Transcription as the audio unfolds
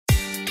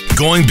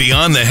Going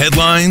beyond the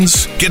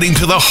headlines, getting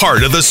to the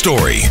heart of the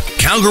story.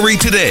 Calgary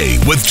Today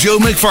with Joe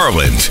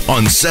McFarland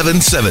on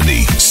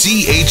 770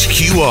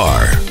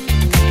 CHQR.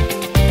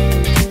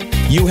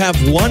 You have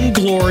one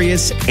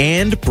glorious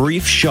and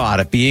brief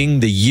shot at being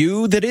the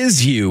you that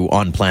is you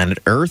on planet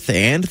Earth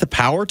and the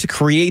power to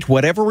create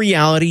whatever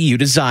reality you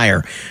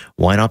desire.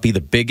 Why not be the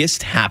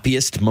biggest,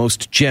 happiest,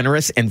 most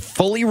generous, and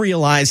fully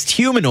realized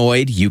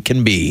humanoid you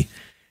can be?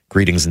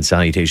 Greetings and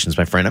salutations,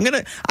 my friend. I'm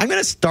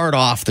gonna start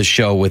off the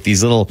show with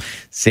these little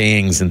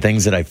sayings and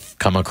things that I've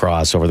come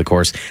across over the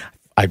course.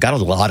 I've got a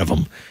lot of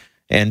them,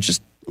 and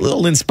just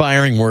little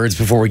inspiring words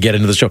before we get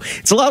into the show.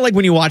 It's a lot like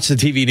when you watch the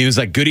TV news,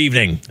 like, good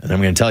evening. And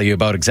I'm going to tell you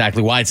about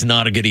exactly why it's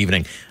not a good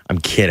evening. I'm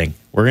kidding.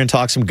 We're going to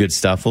talk some good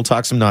stuff. We'll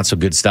talk some not so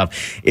good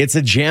stuff. It's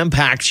a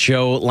jam-packed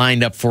show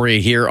lined up for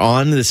you here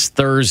on this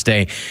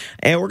Thursday.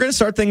 And we're going to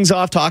start things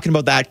off talking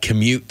about that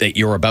commute that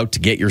you're about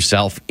to get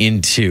yourself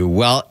into.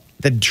 Well,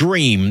 the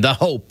dream, the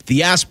hope,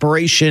 the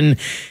aspiration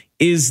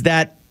is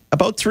that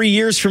about 3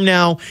 years from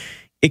now,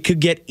 it could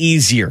get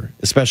easier,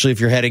 especially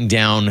if you're heading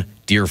down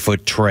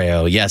DEERFOOT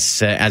Trail.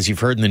 Yes, as you've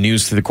heard in the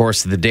news through the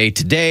course of the day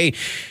today,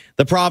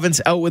 the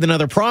province out with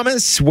another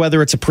promise.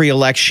 Whether it's a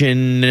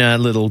pre-election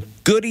little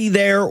goodie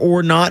there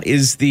or not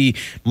is the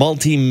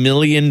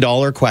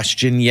multi-million-dollar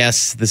question.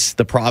 Yes,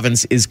 the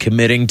province is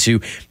committing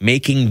to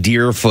making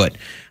DEERFOOT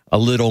a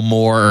little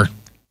more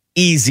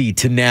easy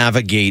to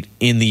navigate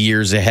in the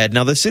years ahead.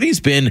 Now, the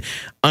city's been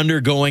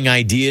undergoing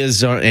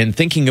ideas and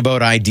thinking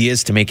about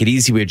ideas to make it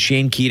easy. We had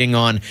Shane Keating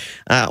on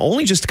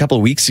only just a couple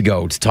of weeks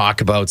ago to talk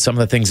about some of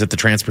the things that the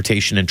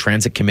Transportation and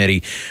Transit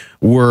Committee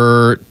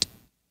were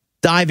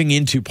diving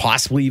into,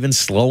 possibly even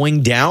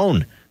slowing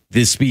down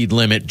the speed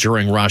limit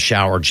during rush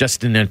hour,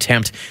 just in an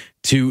attempt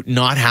to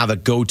not have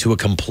it go to a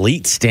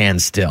complete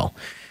standstill.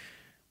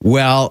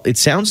 Well, it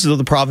sounds as though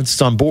the province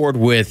is on board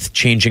with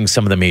changing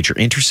some of the major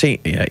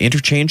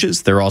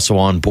interchanges. They're also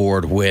on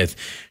board with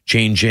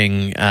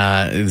changing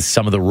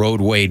some of the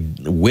roadway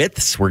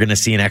widths. We're going to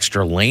see an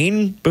extra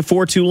lane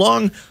before too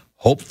long,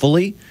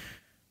 hopefully.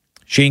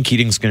 Shane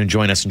Keating's going to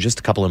join us in just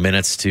a couple of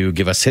minutes to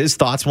give us his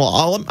thoughts.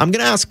 Well, I'm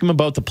going to ask him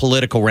about the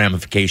political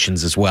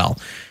ramifications as well.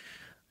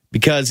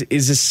 Because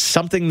is this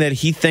something that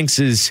he thinks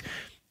is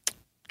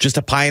just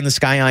a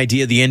pie-in-the-sky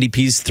idea the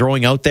NDP's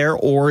throwing out there,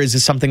 or is it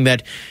something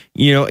that,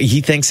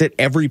 he thinks that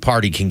every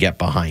party can get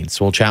behind?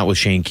 So we'll chat with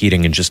Shane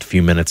Keating in just a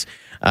few minutes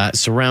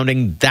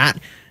surrounding that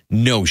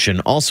notion.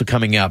 Also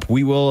coming up,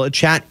 we will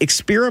chat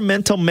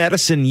experimental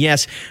medicine.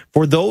 Yes,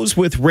 for those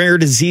with rare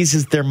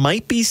diseases, there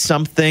might be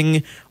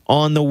something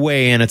on the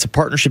way, and it's a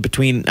partnership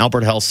between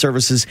Alberta Health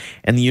Services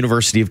and the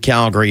University of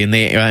Calgary,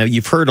 and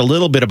you've heard a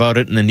little bit about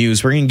it in the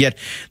news. We're going to get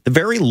the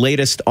very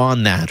latest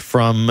on that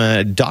from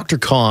Dr.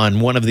 Khan,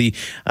 one of the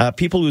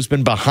people who's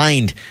been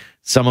behind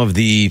some of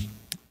the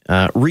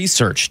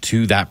research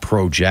to that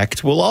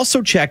project. We'll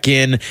also check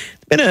in.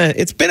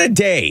 It's been a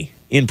day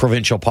in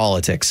provincial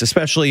politics,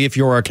 especially if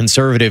you're a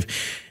conservative and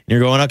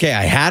you're going, okay,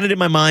 I had it in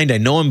my mind. I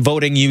know I'm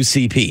voting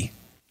UCP.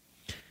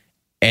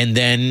 And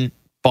then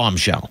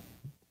bombshell.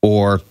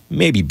 Or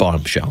maybe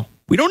bombshell.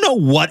 We don't know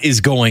what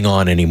is going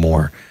on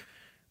anymore.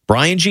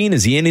 Brian Jean,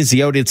 is he in? Is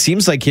he out? It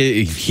seems like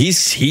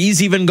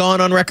he's even gone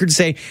on record to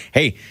say,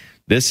 hey,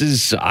 this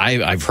is,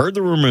 I've heard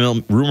the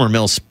rumor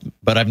mill,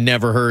 but I've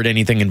never heard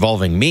anything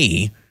involving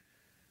me.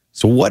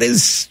 So what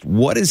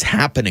is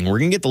happening? We're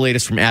going to get the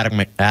latest from Adam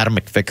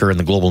McVicker in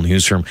the Global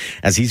Newsroom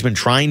as he's been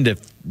trying to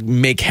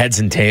make heads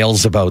and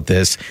tails about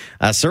this.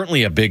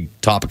 Certainly a big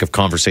topic of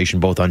conversation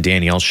both on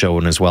Danielle's show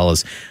and as well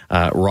as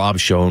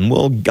Rob's show.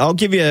 And I'll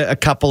give you a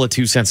couple of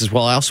 2 cents as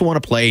well. I also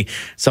want to play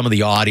some of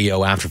the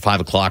audio after 5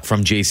 o'clock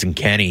from Jason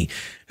Kenney,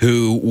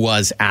 who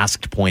was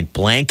asked point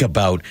blank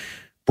about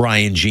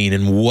Brian Jean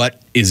and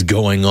what is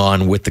going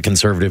on with the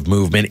conservative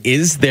movement.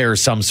 Is there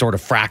some sort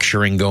of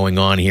fracturing going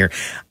on here?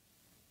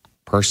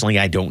 Personally,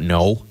 I don't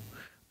know.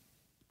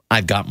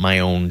 I've got my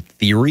own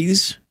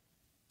theories,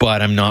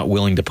 but I'm not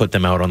willing to put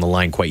them out on the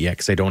line quite yet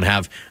because I don't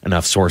have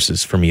enough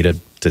sources for me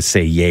to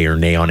say yay or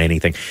nay on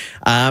anything.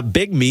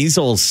 Big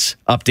measles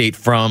update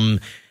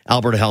from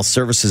Alberta Health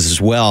Services as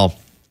well.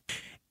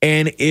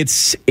 And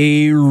it's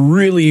a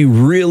really,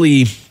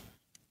 really,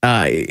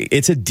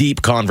 it's a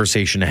deep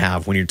conversation to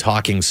have when you're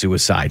talking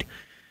suicide.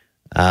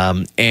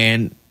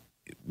 And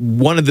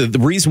one of the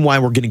reason why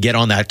we're going to get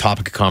on that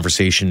topic of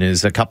conversation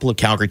is a couple of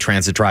Calgary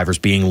Transit drivers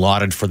being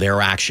lauded for their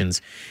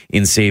actions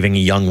in saving a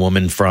young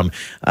woman from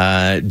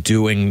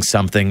doing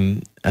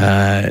something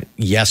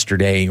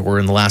yesterday or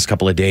in the last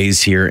couple of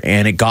days here.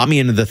 And it got me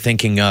into the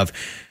thinking of,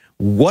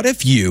 what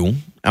if you,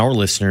 our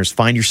listeners,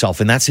 find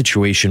yourself in that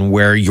situation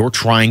where you're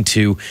trying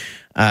to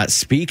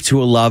speak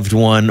to a loved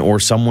one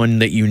or someone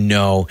that you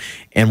know,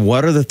 and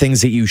what are the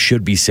things that you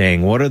should be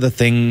saying? What are the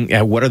things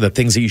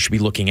that you should be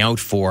looking out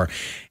for?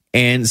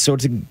 And so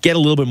to get a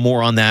little bit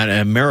more on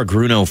that, Mara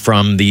Gruno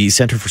from the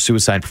Center for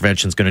Suicide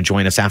Prevention is going to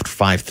join us after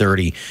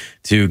 5:30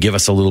 to give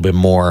us a little bit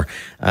more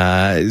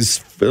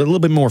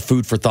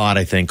food for thought,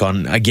 I think,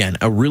 on, again,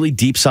 a really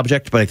deep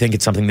subject, but I think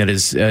it's something that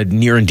is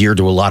near and dear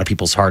to a lot of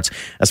people's hearts,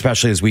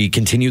 especially as we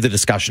continue the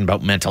discussion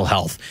about mental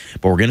health.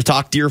 But we're going to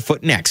talk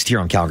Deerfoot next here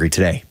on Calgary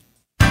Today.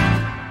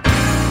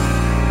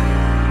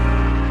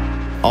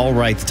 All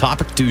right, the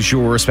topic du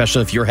jour,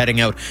 especially if you're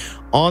heading out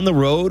on the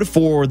road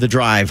for the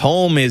drive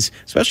home, is,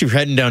 especially if you're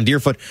heading down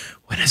Deerfoot,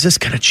 when is this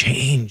going to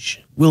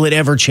change? Will it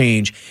ever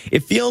change?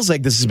 It feels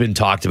like this has been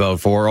talked about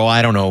for,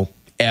 I don't know,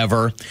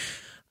 ever.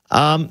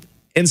 And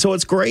so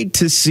it's great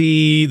to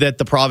see that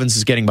the province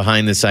is getting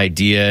behind this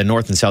idea.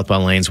 North and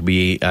southbound lanes will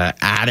be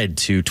added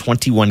to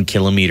 21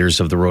 kilometers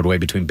of the roadway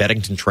between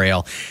Beddington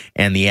Trail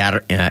and the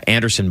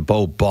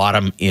Anderson-Bow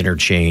Bottom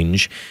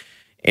interchange.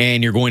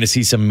 And you're going to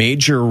see some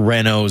major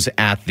renos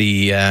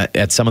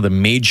at some of the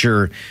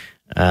major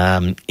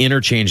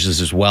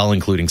interchanges as well,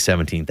 including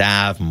 17th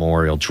Ave,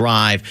 Memorial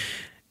Drive.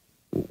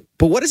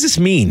 But what does this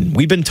mean?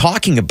 We've been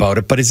talking about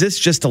it, but is this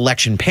just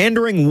election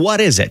pandering?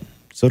 What is it?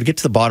 So to get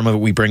to the bottom of it,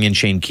 we bring in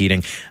Shane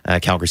Keating,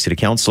 Calgary City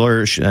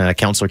Councillor.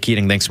 Councillor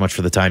Keating, thanks so much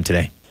for the time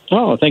today.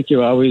 Oh, thank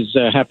you. Always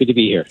happy to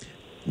be here.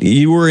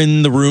 You were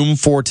in the room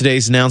for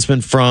today's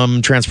announcement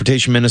from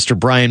Transportation Minister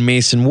Brian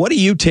Mason. What do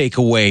you take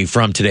away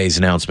from today's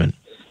announcement?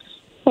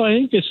 Well, I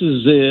think this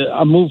is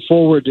a move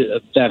forward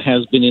that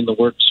has been in the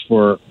works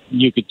for,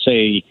 you could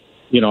say,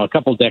 a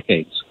couple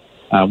decades.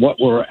 What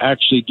we're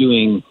actually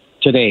doing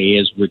today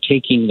is we're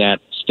taking that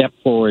step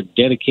forward,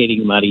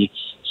 dedicating money,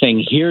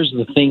 saying here's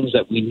the things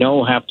that we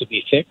know have to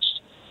be fixed,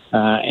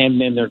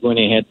 and then they're going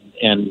ahead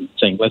and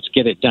saying let's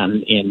get it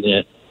done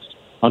in,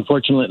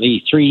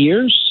 unfortunately, 3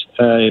 years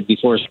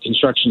before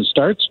construction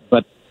starts.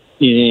 But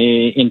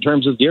in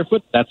terms of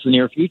Deerfoot, that's the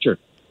near future.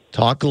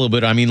 Talk a little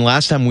bit. I mean,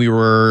 last time we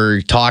were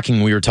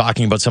talking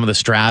about some of the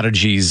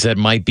strategies that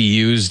might be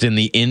used in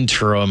the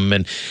interim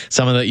and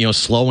some of the,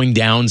 slowing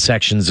down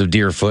sections of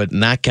Deerfoot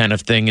and that kind of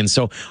thing. And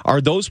so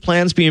are those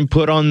plans being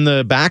put on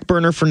the back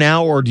burner for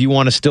now, or do you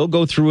want to still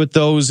go through with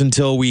those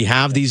until we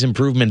have these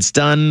improvements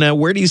done?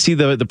 Where do you see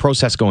the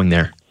process going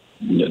there?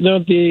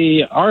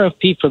 The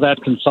RFP for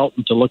that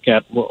consultant to look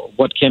at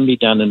what can be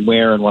done and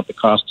where and what the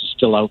cost is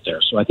still out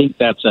there. So I think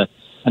that's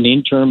an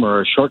interim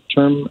or a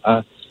short-term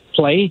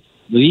play.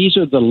 These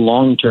are the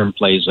long-term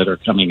plays that are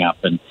coming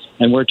up, and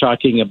we're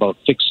talking about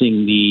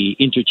fixing the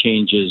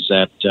interchanges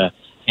at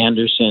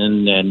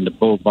Anderson and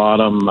Bow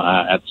Bottom,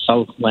 at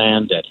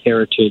Southland, at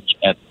Heritage,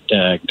 at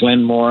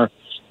Glenmore,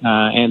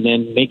 and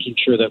then making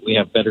sure that we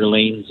have better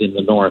lanes in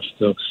the north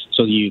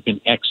so you can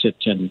exit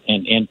and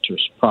enter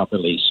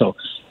properly. So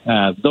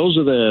those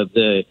are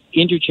the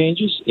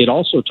interchanges. It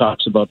also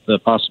talks about the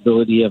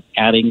possibility of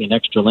adding an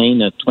extra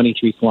lane at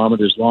 23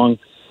 kilometers long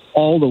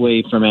all the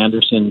way from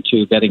Anderson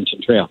to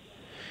Beddington Trail.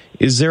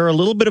 Is there a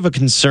little bit of a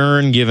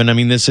concern given,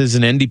 this is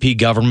an NDP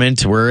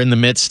government, we're in the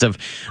midst of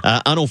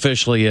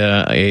unofficially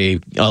a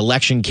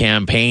election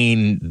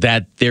campaign,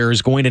 that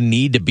there's going to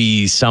need to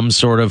be some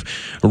sort of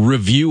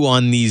review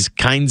on these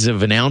kinds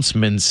of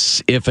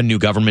announcements if a new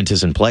government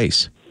is in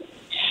place?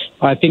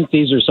 I think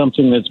these are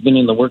something that's been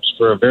in the works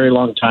for a very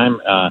long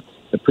time.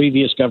 The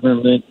previous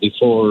government,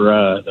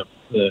 before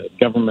the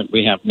government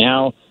we have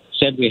now,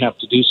 said we have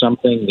to do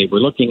something. They were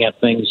looking at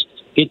things.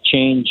 It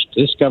changed.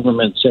 This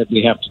government said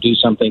we have to do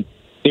something.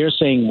 They're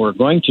saying we're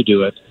going to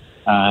do it.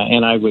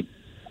 And I would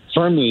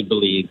firmly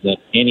believe that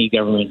any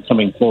government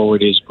coming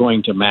forward is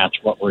going to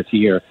match what we're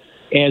here,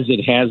 as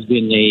it has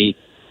been a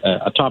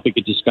topic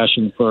of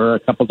discussion for a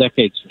couple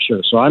decades for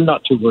sure. So I'm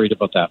not too worried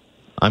about that.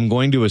 I'm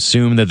going to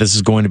assume that this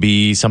is going to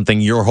be something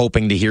you're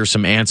hoping to hear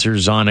some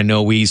answers on. I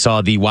know we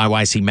saw the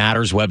YYC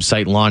Matters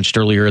website launched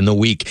earlier in the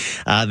week.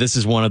 This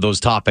is one of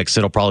those topics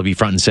that'll probably be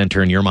front and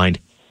center in your mind.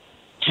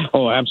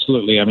 Oh,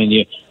 absolutely.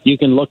 You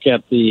can look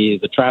at the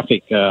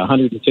traffic,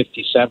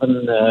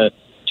 157 to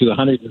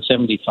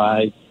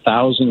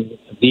 175,000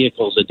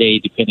 vehicles a day,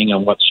 depending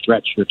on what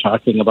stretch you're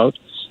talking about.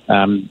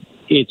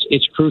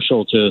 It's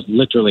crucial to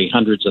literally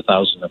hundreds of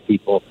thousands of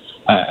people,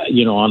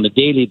 on a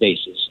daily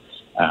basis.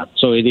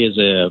 So it is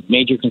a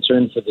major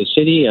concern for the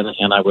city,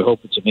 and I would hope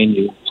it's a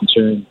major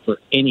concern for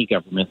any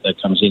government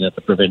that comes in at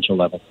the provincial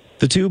level.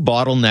 The two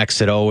bottlenecks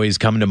that always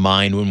come to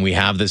mind when we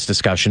have this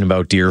discussion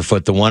about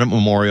Deerfoot, the one at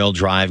Memorial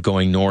Drive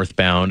going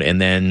northbound, and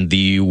then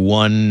the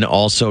one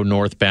also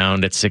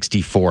northbound at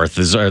 64th.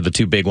 Those are the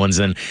two big ones.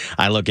 Then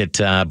I look at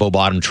Bow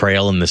Bottom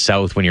Trail in the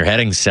south when you're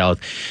heading south.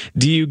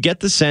 Do you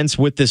get the sense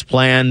with this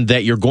plan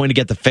that you're going to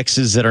get the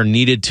fixes that are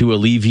needed to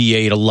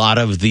alleviate a lot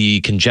of the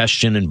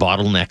congestion and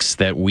bottlenecks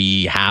that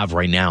we have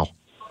right now?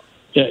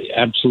 Yeah,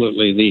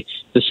 absolutely.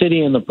 The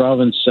city and the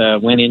province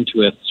went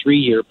into a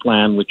 3-year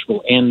plan, which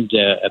will end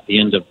at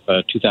the end of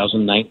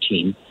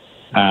 2019.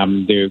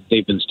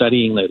 They've been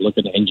studying, they're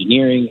looking at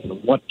engineering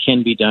and what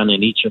can be done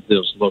in each of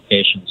those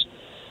locations.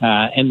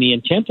 And the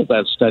intent of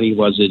that study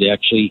was it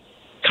actually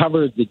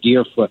covered the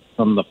Deerfoot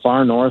from the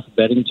far north,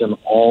 Beddington,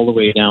 all the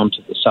way down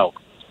to the south.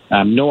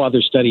 No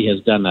other study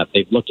has done that.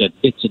 They've looked at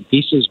bits and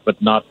pieces,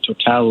 but not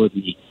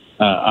totality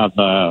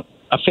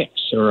a fix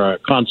or a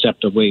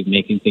concept of way of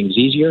making things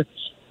easier.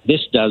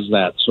 This does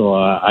that. So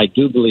I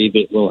do believe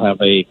it will have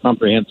a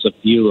comprehensive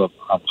view of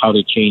how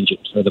to change it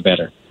for the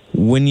better.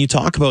 When you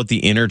talk about the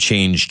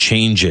interchange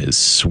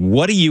changes,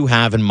 what do you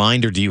have in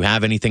mind, or do you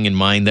have anything in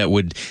mind that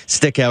would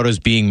stick out as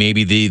being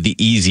maybe the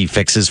easy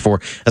fixes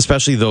for,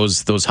 especially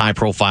those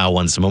high-profile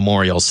ones,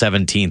 Memorial,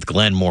 17th,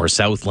 Glenmore,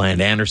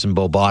 Southland, Anderson,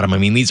 Bow Bottom? I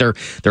mean, there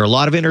are a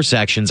lot of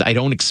intersections. I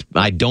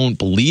don't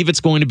believe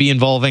it's going to be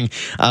involving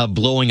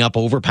blowing up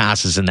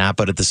overpasses and that,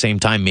 but at the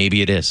same time,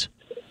 maybe it is.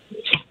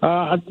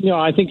 I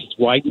think it's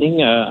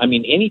widening.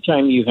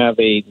 Anytime you have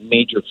a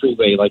major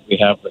freeway like we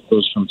have that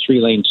goes from 3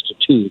 lanes to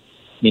 2,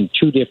 in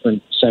 2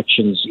 different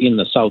sections in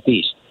the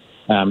southeast.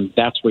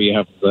 That's where you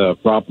have the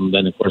problem.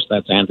 Then, of course,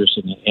 that's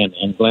Anderson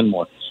and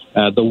Glenmore.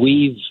 The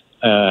Weave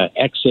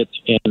exit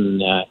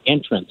and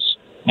entrance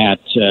at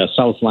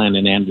Southland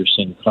and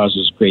Anderson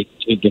causes great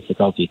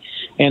difficulty.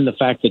 And the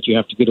fact that you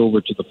have to get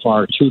over to the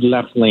far 2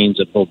 left lanes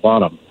at Bow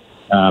Bottom,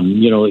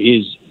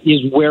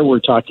 is where we're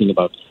talking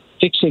about.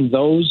 Fixing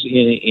those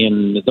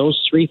in those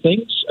 3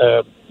 things,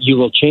 you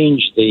will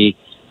change the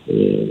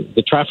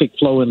traffic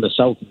flow in the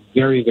south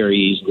very, very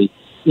easily.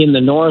 In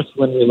the north,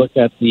 when we look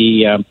at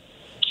the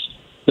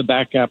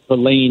backup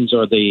lanes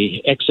or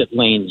the exit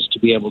lanes to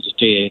be able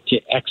to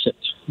exit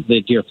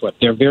the Deerfoot,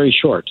 they're very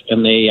short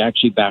and they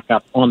actually back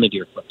up on the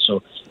Deerfoot.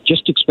 So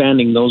just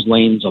expanding those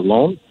lanes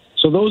alone.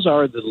 So those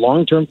are the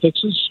long-term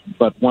fixes,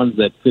 but ones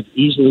that could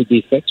easily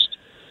be fixed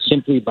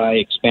simply by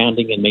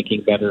expanding and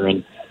making better,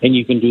 and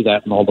you can do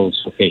that in all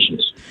those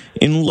locations.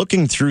 In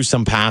looking through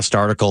some past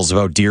articles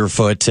about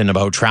Deerfoot and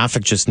about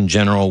traffic just in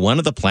general, one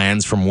of the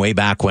plans from way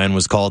back when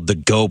was called the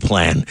GO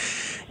Plan.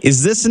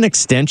 Is this an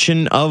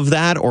extension of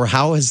that, or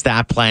how has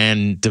that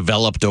plan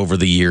developed over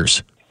the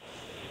years?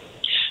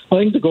 I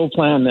think the GO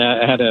Plan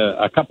had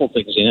a couple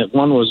things in it.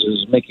 One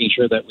was making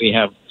sure that we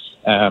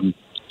have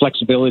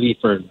flexibility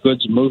for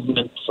goods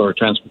movement, for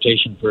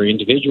transportation for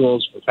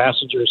individuals, for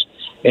passengers,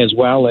 as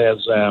well as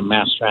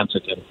mass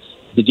transit. And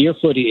the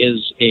Deerfoot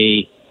is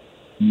a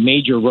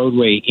major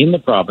roadway in the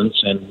province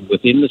and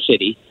within the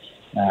city.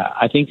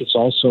 I think it's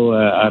also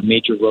a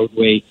major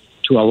roadway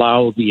to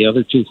allow the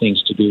other 2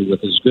 things to do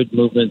with as good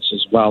movements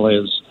as well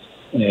as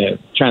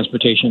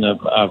transportation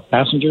of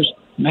passengers.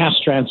 Mass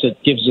transit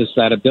gives us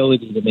that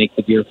ability to make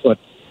the Deerfoot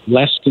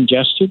less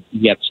congested,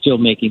 yet still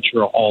making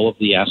sure all of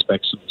the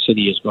aspects of the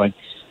city is going.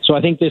 So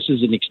I think this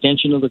is an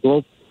extension of the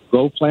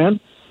GO Plan.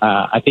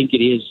 I think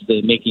it is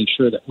making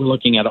sure that we're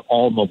looking at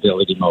all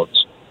mobility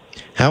modes.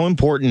 How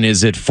important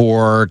is it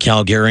for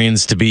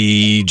Calgarians to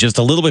be just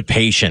a little bit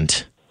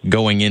patient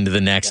going into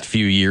the next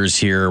few years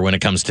here when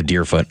it comes to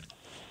Deerfoot?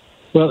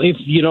 Well,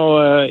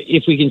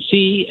 if we can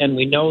see and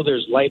we know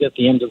there's light at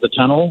the end of the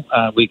tunnel,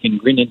 we can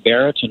grin and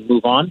bear it and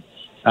move on.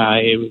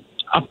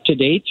 Up to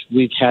date,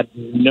 we've had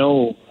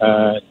no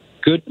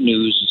good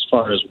news as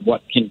far as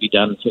what can be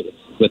done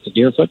with the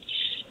Deerfoot.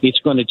 It's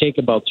going to take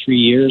about 3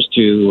 years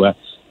to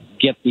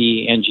get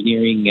the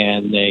engineering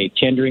and the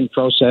tendering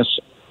process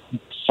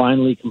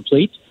finally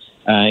complete.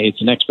 It's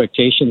an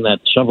expectation that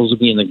shovels will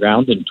be in the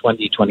ground in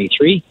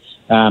 2023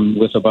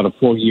 with about a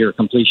 4-year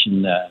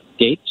completion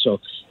date.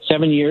 So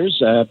 7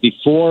 years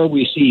before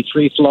we see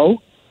free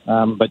flow.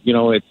 But,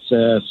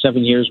 it's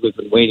 7 years we've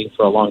been waiting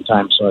for a long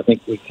time. So I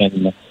think we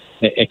can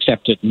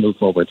accept it and move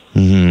forward.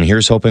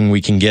 Here's hoping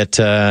we can get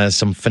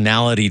some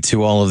finality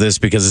to all of this,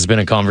 because it's been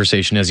a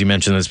conversation, as you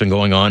mentioned, that's been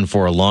going on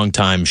for a long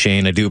time.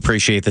 Shane, I do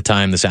appreciate the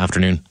time this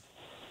afternoon.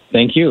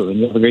 Thank you, and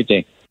you have a great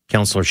day.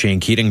 Councillor Shane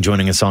Keating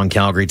joining us on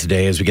Calgary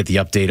Today as we get the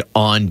update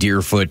on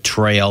Deerfoot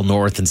Trail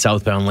north and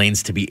southbound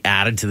lanes to be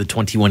added to the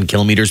 21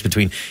 kilometers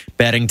between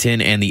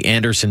Beddington and the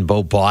Anderson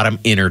Bow Bottom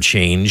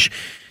interchange.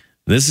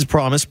 This is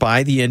promised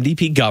by the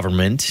NDP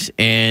government,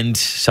 and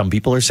some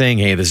people are saying,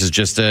 hey, this is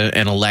just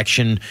an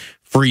election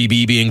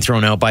freebie being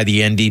thrown out by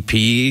the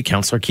NDP.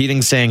 Councillor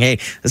Keating saying, hey,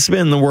 this has been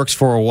in the works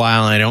for a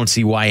while, and I don't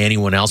see why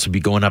anyone else would be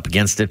going up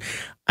against it.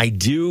 I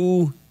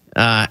do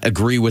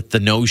agree with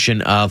the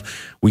notion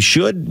of we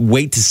should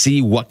wait to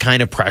see what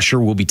kind of pressure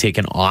will be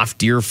taken off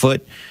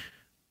Deerfoot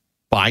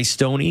by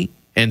Stoney.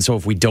 And so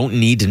if we don't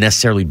need to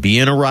necessarily be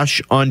in a rush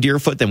on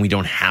Deerfoot, then we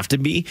don't have to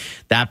be.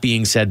 That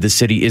being said, the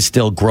city is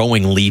still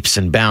growing leaps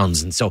and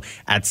bounds. And so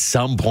at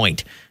some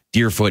point,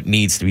 Deerfoot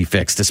needs to be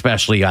fixed,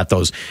 especially at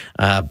those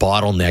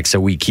bottlenecks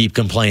that we keep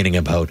complaining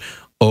about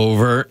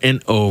over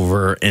and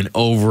over and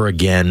over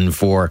again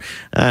for,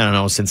 I don't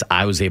know, since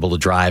I was able to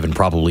drive and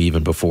probably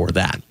even before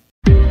that.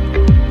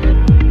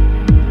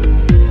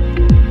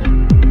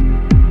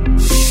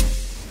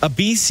 A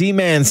BC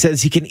man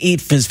says he can eat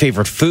his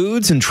favorite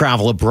foods and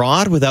travel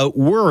abroad without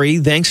worry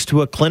thanks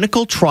to a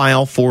clinical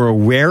trial for a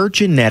rare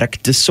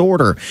genetic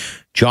disorder.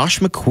 Josh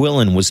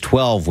McQuillan was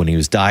 12 when he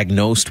was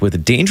diagnosed with a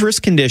dangerous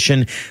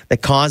condition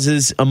that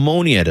causes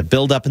ammonia to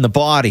build up in the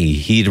body.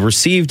 He'd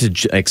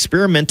received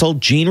experimental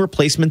gene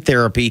replacement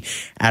therapy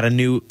at a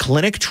new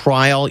clinic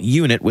trial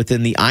unit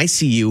within the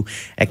ICU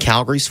at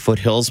Calgary's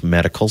Foothills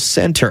Medical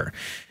Center.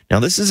 Now,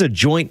 this is a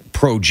joint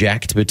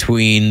project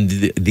between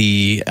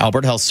the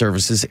Alberta Health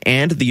Services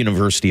and the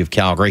University of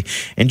Calgary.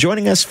 And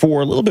joining us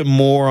for a little bit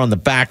more on the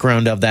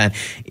background of that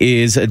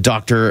is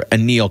Dr.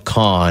 Anil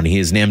Khan. He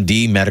is an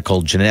MD,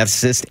 medical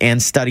geneticist,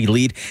 and study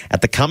lead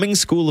at the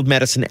Cummings School of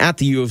Medicine at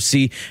the U of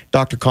C.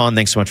 Dr. Khan,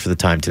 thanks so much for the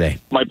time today.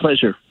 My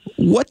pleasure.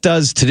 What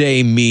does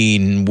today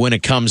mean when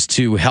it comes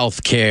to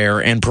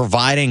healthcare and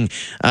providing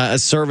a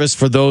service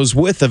for those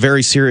with a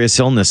very serious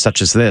illness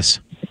such as this?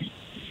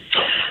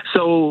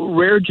 So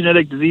rare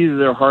genetic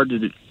diseases are hard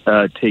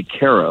to take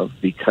care of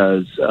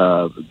because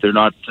they're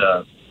not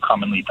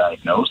commonly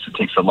diagnosed. It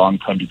takes a long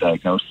time to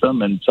diagnose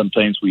them, and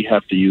sometimes we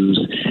have to use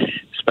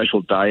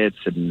special diets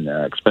and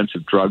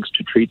expensive drugs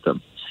to treat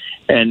them.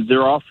 And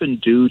they're often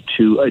due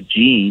to a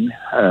gene,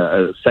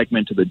 a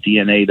segment of the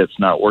DNA that's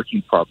not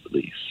working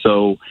properly.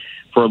 So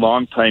for a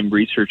long time,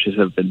 researchers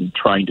have been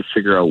trying to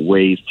figure out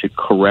ways to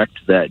correct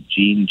that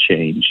gene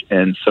change.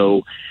 And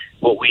so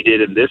what we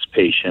did in this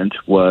patient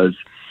was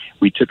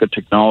we took a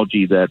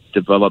technology that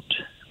developed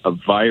a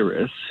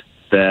virus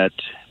that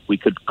we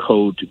could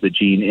code the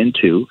gene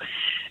into,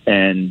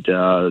 and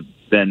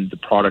then the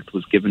product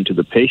was given to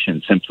the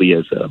patient simply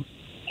as an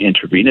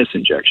intravenous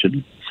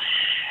injection.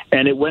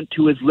 And it went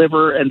to his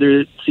liver, and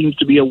there seems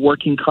to be a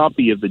working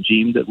copy of the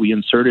gene that we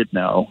inserted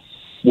now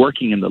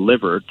working in the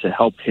liver to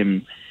help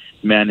him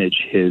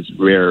manage his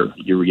rare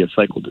urea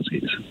cycle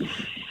disease.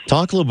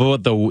 Talk a little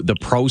bit about the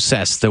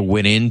process that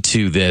went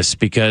into this,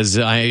 because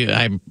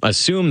I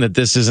assume that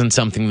this isn't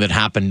something that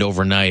happened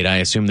overnight. I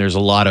assume there's a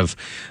lot of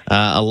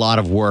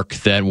work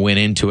that went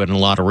into it and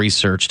a lot of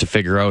research to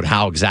figure out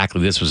how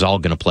exactly this was all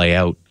going to play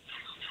out.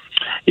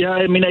 Yeah,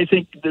 I mean, I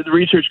think the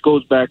research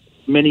goes back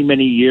many,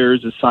 many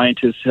years. The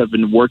scientists have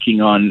been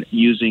working on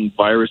using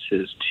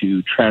viruses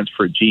to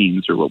transfer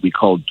genes, or what we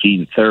call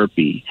gene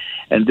therapy.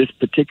 And this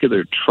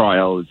particular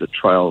trial is a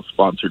trial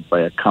sponsored by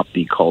a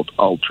company called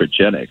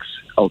Ultragenics.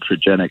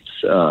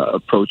 Ultragenics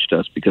approached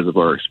us because of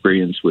our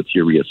experience with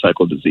urea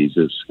cycle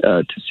diseases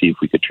to see if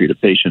we could treat a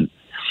patient.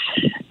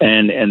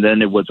 And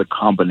then it was a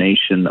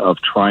combination of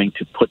trying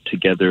to put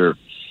together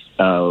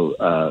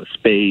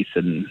space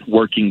and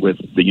working with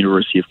the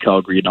University of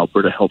Calgary and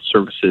Alberta Health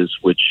Services,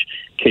 which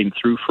came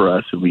through for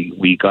us, and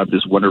we got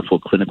this wonderful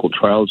clinical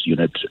trials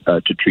unit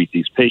to treat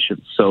these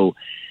patients. So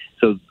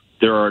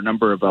there are a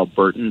number of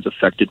Albertans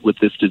affected with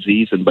this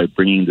disease, and by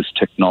bringing this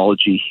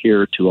technology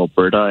here to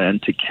Alberta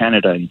and to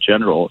Canada in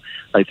general,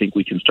 I think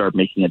we can start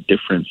making a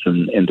difference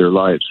in their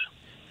lives.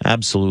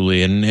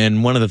 Absolutely,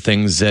 and one of the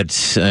things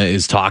that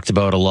is talked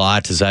about a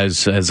lot as I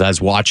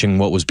was watching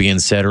what was being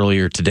said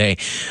earlier today,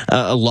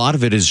 a lot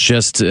of it is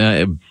just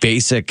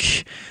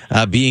basic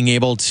being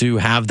able to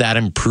have that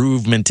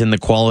improvement in the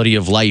quality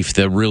of life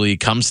that really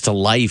comes to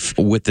life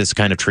with this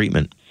kind of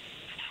treatment.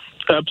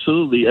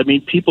 Absolutely. I mean,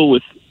 people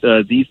with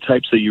these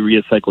types of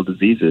urea cycle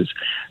diseases,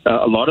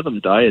 a lot of them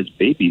die as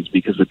babies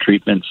because the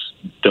treatments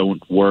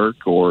don't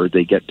work or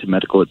they get to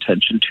medical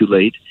attention too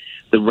late.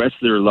 The rest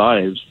of their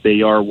lives,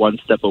 they are one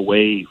step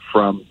away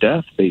from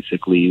death,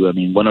 basically. I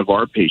mean, one of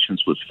our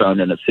patients was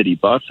found in a city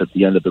bus at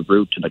the end of the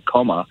route in a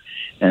coma,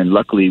 and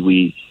luckily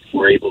we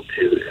were able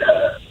to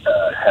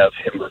have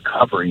him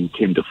recover. He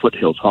came to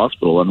Foothills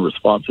Hospital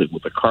unresponsive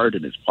with a card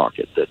in his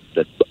pocket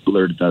that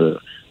alerted the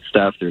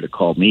staff there to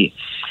call me.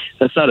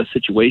 That's not a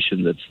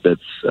situation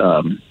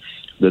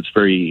that's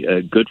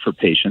very good for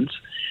patients.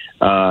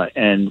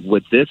 And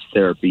with this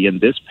therapy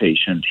and this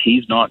patient,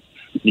 he's not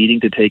needing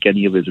to take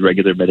any of his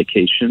regular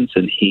medications,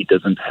 and he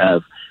doesn't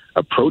have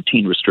a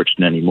protein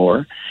restriction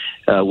anymore.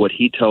 What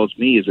he tells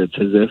me is it's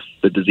as if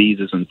the disease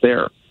isn't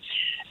there.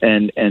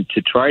 And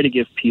to try to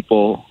give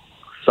people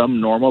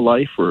some normal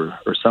life or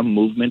some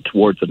movement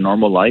towards a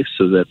normal life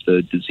so that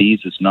the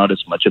disease is not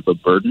as much of a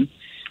burden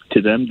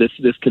to them,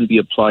 this can be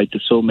applied to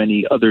so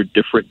many other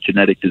different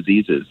genetic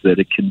diseases that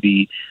it can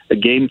be a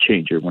game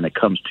changer when it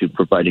comes to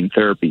providing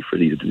therapy for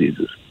these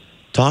diseases.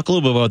 Talk a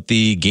little bit about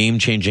the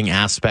game-changing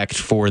aspect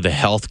for the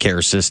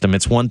healthcare system.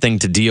 It's one thing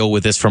to deal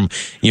with this from,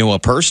 a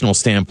personal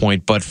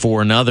standpoint, but for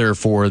another,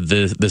 for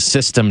the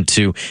system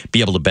to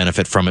be able to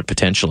benefit from it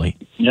potentially.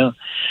 Yeah.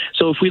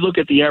 So if we look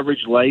at the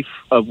average life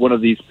of one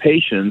of these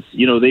patients,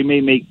 they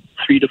may make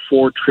 3 to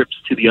 4 trips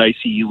to the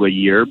ICU a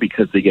year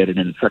because they get an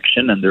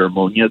infection and their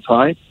ammonia is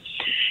high.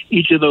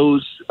 Each of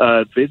those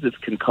visits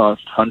can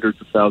cost hundreds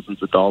of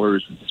thousands of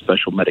dollars in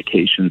special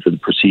medications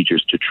and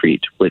procedures to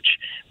treat, which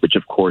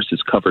of course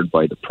is covered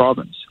by the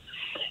province.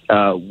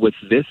 With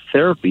this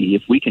therapy,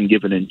 if we can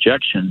give an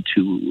injection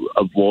to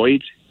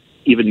avoid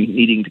even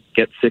needing to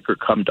get sick or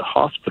come to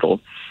hospital,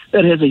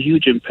 that has a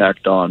huge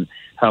impact on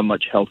how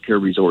much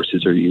healthcare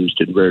resources are used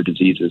in rare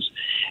diseases,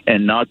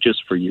 and not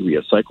just for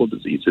urea cycle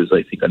diseases.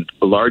 I think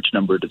a large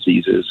number of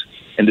diseases,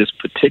 and this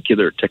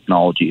particular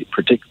technology,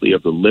 particularly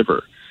of the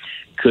liver,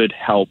 could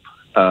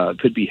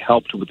be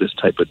helped with this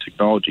type of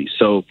technology.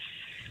 So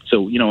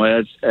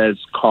as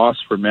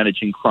costs for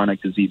managing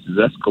chronic diseases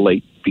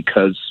escalate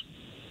because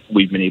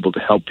we've been able to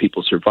help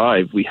people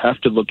survive, we have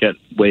to look at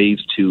ways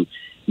to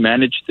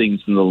manage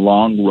things in the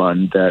long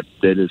run that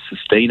is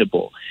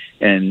sustainable.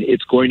 And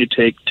it's going to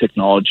take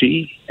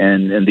technology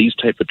and these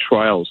type of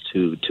trials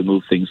to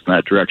move things in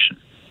that direction.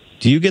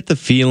 Do you get the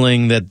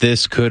feeling that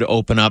this could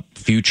open up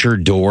future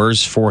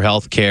doors for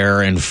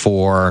healthcare and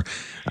for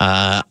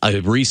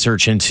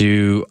research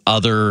into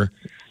other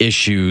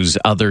issues,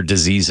 other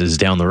diseases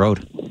down the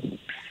road?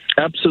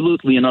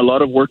 Absolutely, and a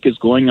lot of work is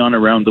going on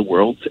around the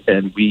world,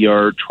 and we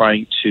are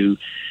trying to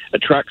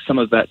attract some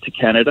of that to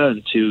Canada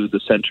and to the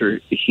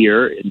centre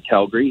here in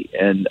Calgary.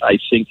 And I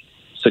think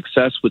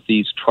success with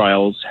these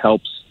trials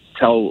helps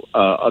tell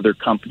other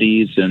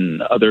companies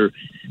and other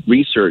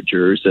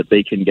researchers that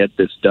they can get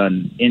this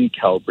done in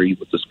Calgary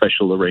with the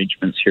special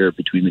arrangements here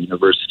between the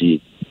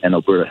University and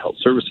Alberta Health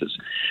Services.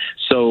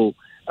 So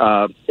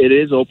it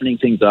is opening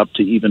things up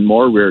to even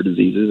more rare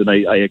diseases, and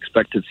I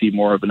expect to see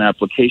more of an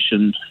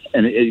application.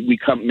 And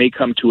may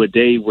come to a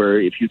day where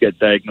if you get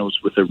diagnosed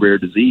with a rare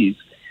disease,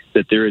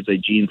 that there is a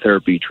gene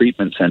therapy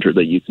treatment center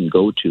that you can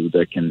go to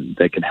that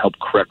can help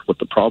correct what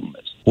the problem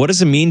is. What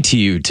does it mean to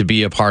you to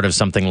be a part of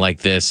something like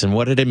this, and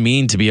what did it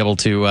mean to be able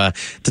to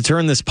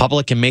turn this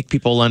public and make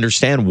people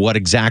understand what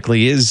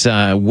exactly is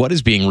what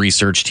is being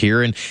researched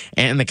here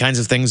and the kinds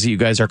of things that you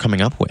guys are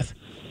coming up with?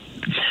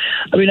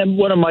 I mean,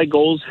 one of my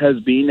goals has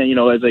been,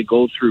 as I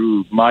go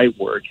through my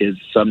work, is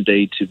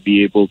someday to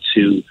be able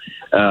to,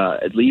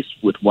 at least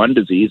with one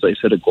disease, I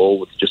set a goal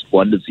with just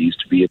one disease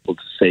to be able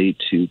to say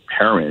to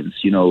parents,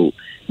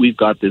 we've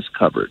got this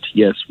covered.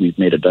 Yes, we've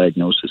made a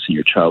diagnosis in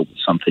your child with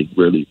something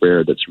really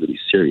rare that's really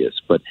serious,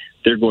 but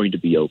they're going to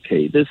be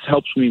okay. This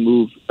helps me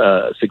move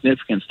a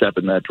significant step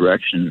in that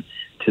direction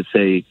to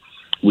say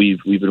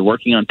we've been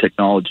working on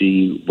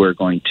technology, we're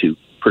going to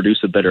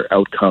produce a better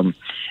outcome.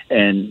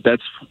 And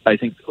that's, I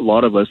think, a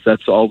lot of us,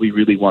 that's all we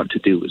really want to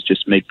do is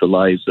just make the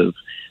lives of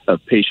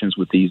patients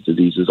with these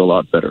diseases a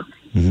lot better.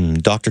 Mm-hmm.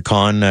 Dr.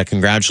 Kahn,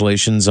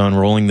 congratulations on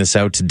rolling this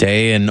out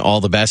today and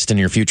all the best in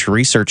your future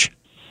research.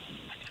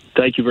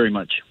 Thank you very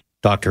much.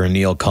 Dr.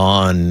 Anil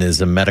Kahn is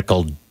a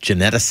medical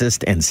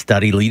geneticist and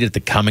study lead at the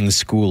Cummings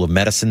School of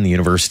Medicine, the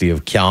University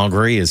of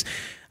Calgary, as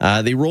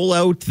they roll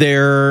out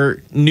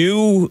their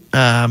new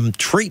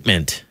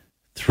treatment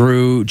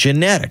through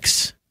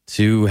genetics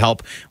to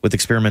help with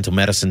experimental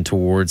medicine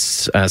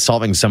towards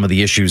solving some of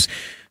the issues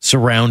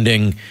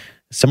surrounding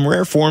some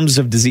rare forms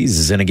of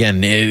diseases. And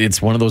again,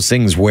 it's one of those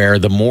things where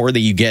the more that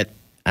you get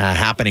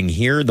happening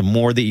here, the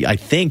more that I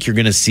think you're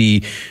going to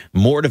see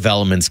more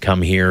developments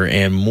come here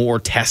and more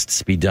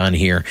tests be done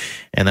here.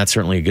 And that's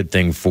certainly a good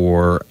thing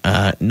for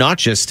not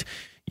just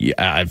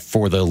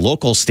for the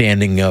local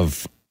standing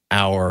of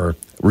our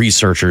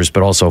researchers,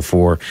 but also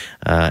for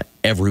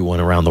everyone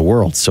around the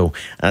world. So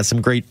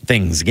some great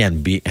things,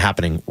 again, be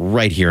happening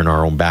right here in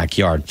our own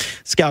backyard.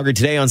 It's Calgary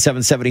Today on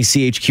 770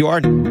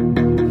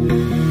 CHQR.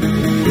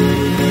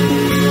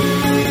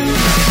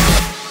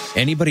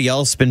 Anybody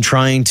else been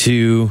trying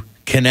to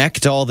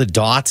connect all the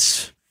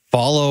dots,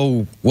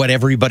 follow what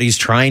everybody's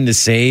trying to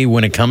say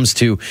when it comes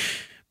to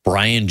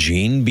Brian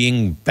Jean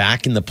being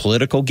back in the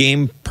political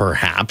game?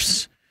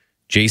 Perhaps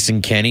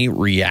Jason Kenney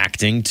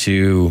reacting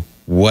to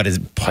what is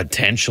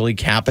potentially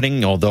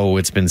happening, although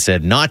it's been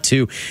said not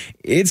to.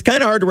 It's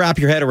kind of hard to wrap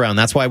your head around.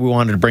 That's why we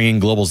wanted to bring in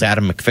Global's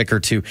Adam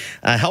McVicker to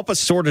help us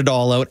sort it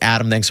all out.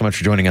 Adam, thanks so much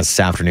for joining us this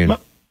afternoon.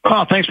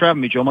 Oh, thanks for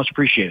having me, Joe. Much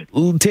appreciated.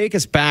 Take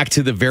us back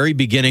to the very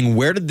beginning.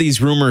 Where did these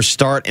rumors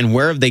start, and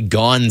where have they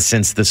gone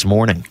since this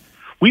morning?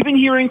 We've been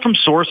hearing from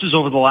sources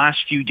over the last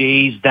few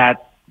days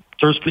that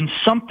there's been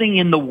something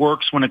in the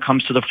works when it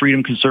comes to the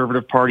Freedom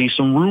Conservative Party,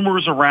 some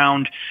rumors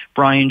around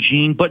Brian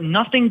Jean, but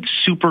nothing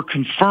super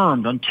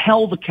confirmed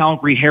until the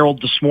Calgary Herald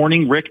this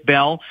morning. Rick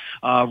Bell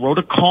wrote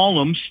a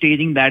column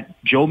stating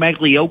that Joe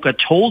Maglioka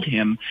told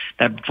him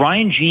that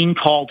Brian Jean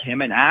called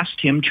him and asked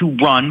him to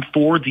run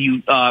for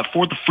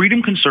the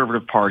Freedom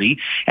Conservative Party,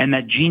 and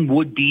that Jean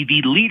would be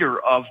the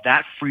leader of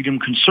that Freedom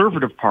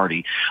Conservative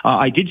Party.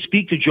 I did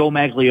speak to Joe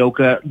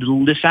Maglioka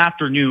this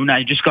afternoon.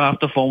 I just got off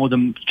the phone with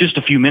him just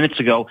a few minutes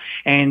ago.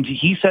 And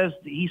he says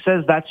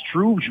that's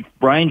true.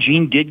 Brian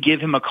Jean did give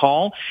him a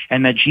call,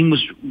 and that Jean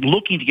was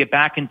looking to get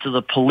back into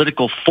the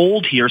political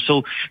fold here.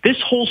 So this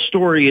whole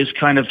story is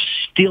kind of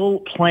still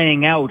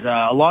playing out.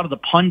 A lot of the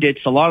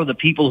pundits, a lot of the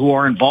people who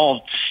are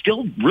involved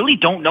still really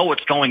don't know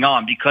what's going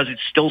on because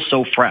it's still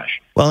so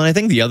fresh. Well, and I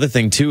think the other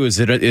thing, too, is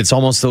that it's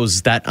almost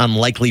that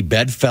unlikely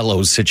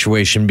bedfellows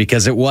situation,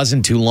 because it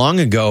wasn't too long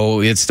ago.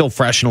 It's still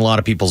fresh in a lot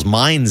of people's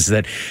minds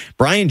that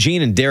Brian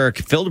Jean and Derek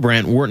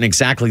Fildebrandt weren't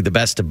exactly the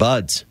best of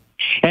buds.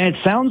 And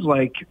it sounds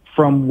like,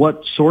 from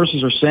what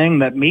sources are saying,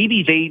 that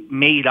maybe they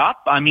made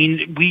up. I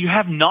mean, we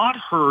have not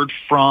heard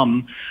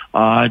from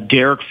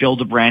Derek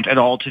Fildebrandt at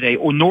all today,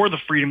 nor the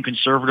Freedom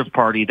Conservative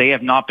Party. They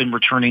have not been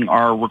returning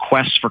our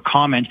requests for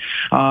comment.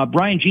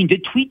 Brian Jean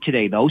did tweet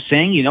today, though,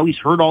 saying, he's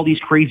heard all these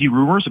crazy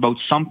rumors about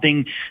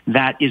something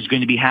that is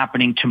going to be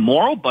happening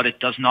tomorrow, but it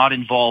does not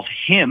involve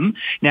him.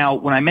 Now,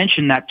 when I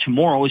mention that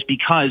tomorrow is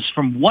because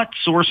from what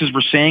sources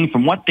were saying,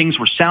 from what things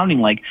were sounding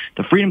like,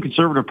 the Freedom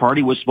Conservative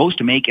Party was supposed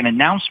to make an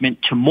announcement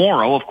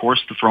tomorrow. Of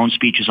course, the throne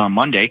speech is on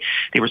Monday.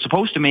 They were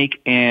supposed to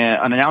make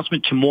an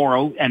announcement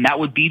tomorrow, and that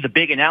would be the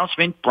big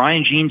announcement.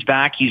 Brian Jean's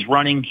back. He's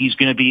running. He's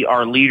going to be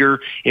our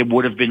leader. It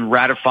would have been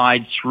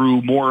ratified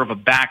through more of a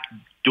back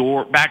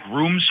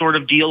room sort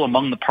of deal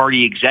among the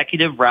party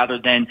executive rather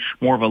than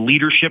more of a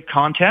leadership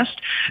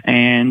contest.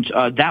 And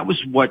that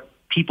was what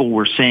people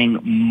were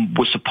saying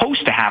was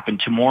supposed to happen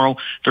tomorrow.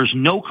 There's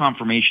no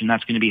confirmation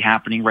that's going to be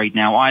happening right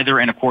now either.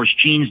 And of course,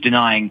 Jean's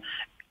denying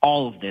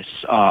all of this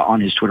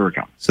on his Twitter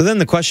account. So then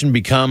the question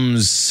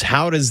becomes,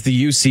 how does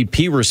the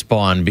UCP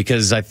respond?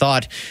 Because I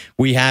thought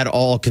we had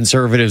all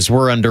Conservatives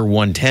were under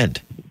one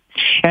tent.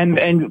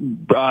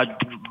 And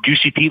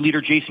UCP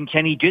leader Jason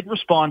Kenney did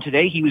respond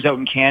today. He was out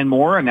in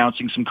Canmore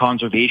announcing some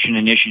conservation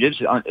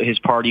initiatives his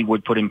party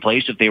would put in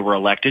place if they were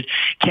elected.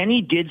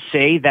 Kenney did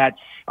say that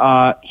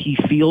he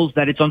feels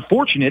that it's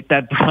unfortunate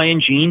that Brian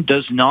Jean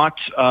does not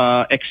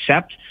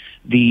accept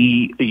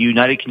the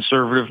United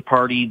Conservative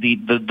Party,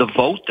 the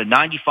vote, the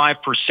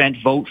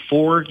 95% vote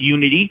for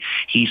unity.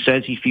 He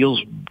says he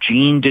feels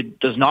Jean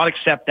does not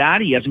accept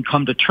that. He hasn't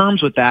come to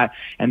terms with that,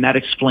 and that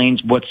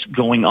explains what's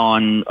going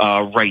on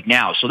right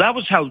now. So that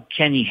was how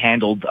Kenney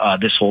handled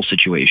this whole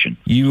situation.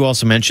 You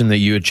also mentioned that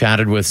you had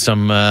chatted with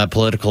some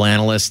political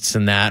analysts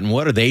and that, and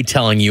what are they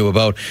telling you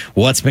about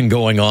what's been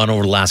going on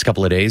over the last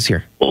couple of days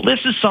here? Well, this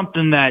is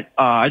something that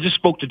I just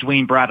spoke to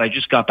Dwayne Brad. I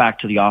just got back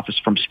to the office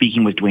from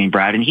speaking with Dwayne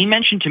Brad, and he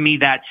mentioned to me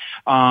that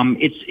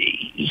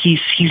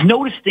he's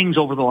noticed things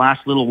over the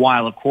last little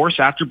while. Of course,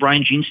 after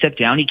Brian Jean stepped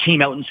down, he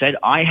came out and said,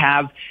 I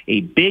have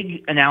a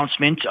big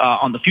announcement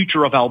on the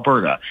future of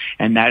Alberta,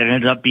 and that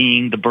ended up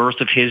being the birth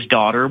of his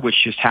daughter,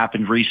 which just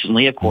happened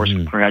recently. Of course,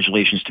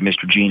 congratulations to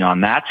Mr. Jean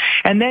on that.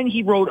 And then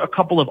he wrote a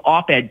couple of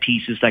op-ed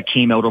pieces that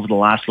came out over the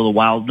last little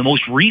while. The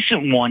most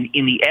recent one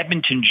in the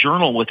Edmonton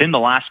Journal within the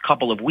last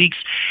couple of weeks,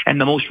 and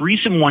the most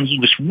recent one, he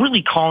was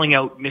really calling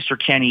out Mr.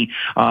 Kenney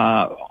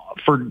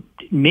for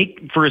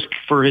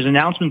his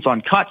announcements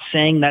on cuts,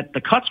 saying that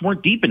the cuts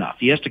weren't deep enough.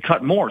 He has to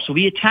cut more. So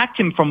he attacked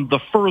him from the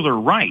further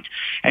right.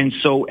 And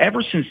so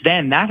ever since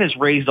then, that has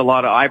raised a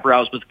lot of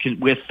eyebrows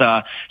with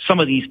some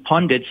of these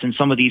pundits and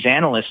some of these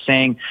analysts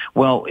saying,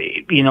 well,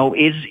 you know,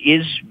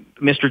 is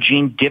Mr.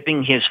 Jean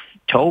dipping his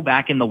toe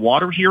back in the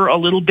water here a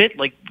little bit?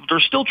 Like, they're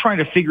still trying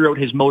to figure out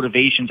his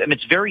motivations, and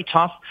it's very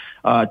tough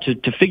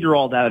to figure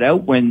all that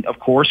out when, of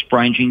course,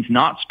 Brian Jean's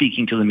not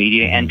speaking to the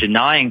media and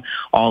denying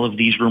all of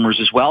these rumors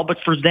as well. But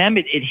for them,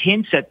 it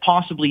hints at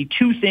possibly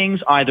two things: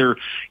 either,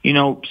 you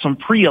know, some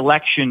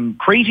pre-election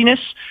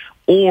craziness,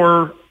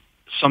 or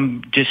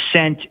some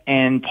dissent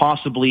and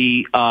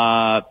possibly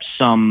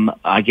some,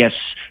 I guess,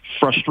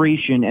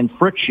 frustration and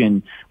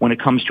friction when it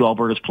comes to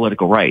Alberta's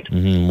political right.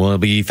 Well, it'll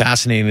be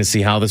fascinating to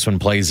see how this one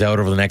plays out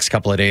over the next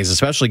couple of days,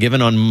 especially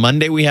given on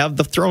Monday we have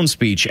the throne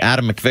speech.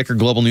 Adam McVicker,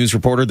 Global News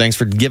reporter, thanks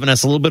for giving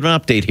us a little bit of an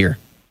update here.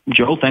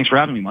 Joe, thanks for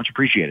having me. Much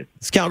appreciated.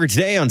 It's Calgary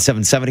Today on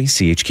 770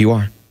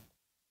 CHQR.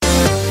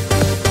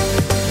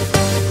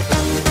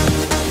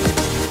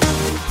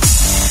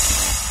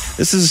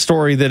 This is a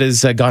story that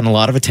has gotten a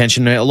lot of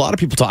attention. A lot of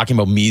people talking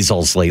about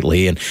measles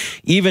lately, and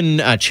even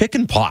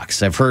chicken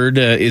pox, I've heard,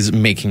 is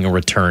making a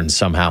return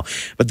somehow.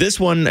 But this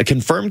one, a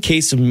confirmed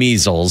case of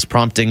measles,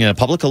 prompting a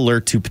public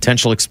alert to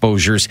potential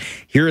exposures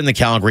here in the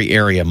Calgary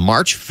area.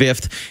 March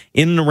 5th,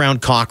 in and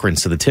around Cochrane.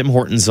 So the Tim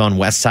Hortons on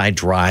West Side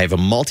Drive, a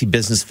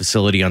multi-business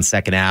facility on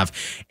 2nd Ave,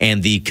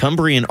 and the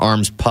Cumbrian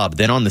Arms Pub.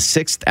 Then on the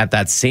 6th, at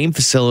that same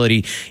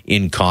facility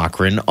in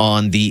Cochrane.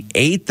 On the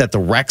 8th, at the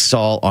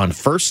Rexall on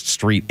 1st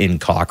Street in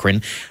Cochrane.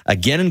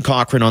 Again in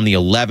Cochrane on the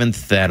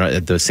 11th,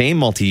 at the same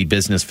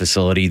multi-business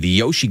facility, the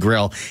Yoshi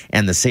Grill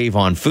and the Save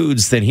On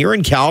Foods. Then here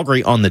in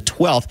Calgary on the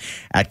 12th,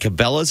 at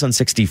Cabela's on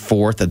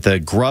 64th, at the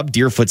Grub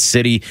Deerfoot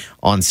City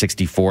on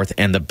 64th,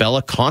 and the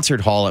Bella Concert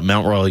Hall at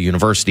Mount Royal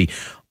University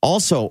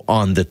also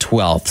on the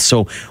 12th.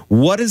 So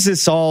what is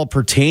this all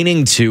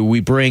pertaining to? We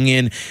bring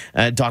in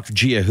Dr.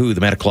 Gia Hu,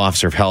 the medical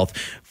officer of health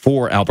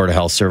for Alberta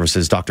Health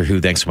Services. Dr.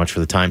 Hu, thanks so much for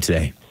the time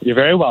today. You're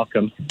very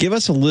welcome. Give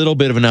us a little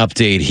bit of an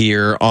update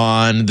here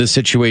on the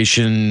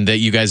situation that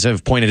you guys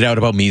have pointed out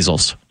about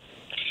measles.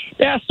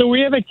 Yeah, so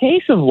we have a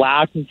case of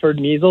lab-confirmed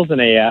measles in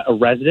a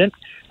resident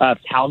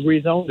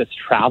Calgary zone that's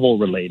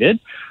travel-related.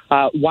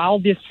 While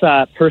this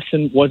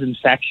person was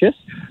infectious,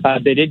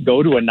 they did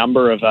go to a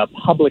number of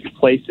public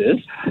places.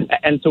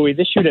 And so we've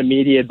issued a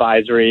media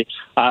advisory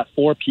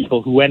for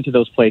people who went to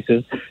those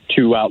places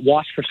to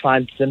watch for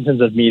signs and symptoms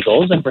of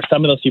measles, and for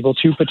some of those people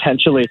to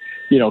potentially,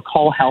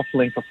 call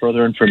HealthLink for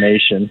further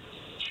information.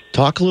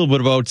 Talk a little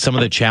bit about some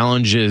of the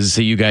challenges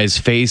that you guys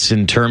face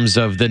in terms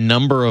of the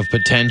number of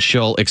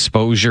potential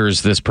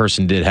exposures this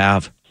person did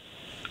have.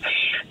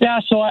 Yeah,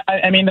 so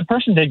I mean, the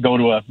person did go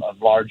to a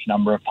large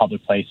number of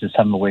public places,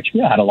 some of which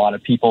had a lot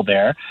of people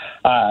there.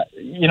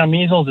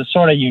 Measles is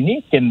sort of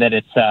unique in that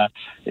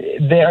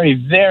it's very,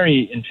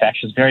 very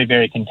infectious, very,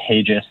 very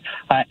contagious,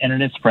 and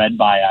it is spread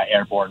by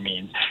airborne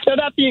means. So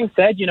that being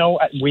said,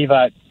 we've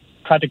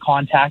tried to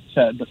contact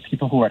the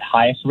people who are at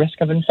highest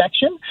risk of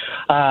infection,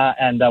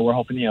 and we're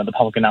hoping, the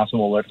public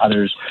announcement will alert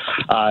others,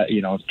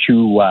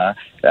 to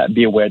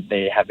be aware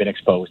they have been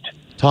exposed.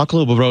 Talk a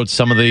little bit about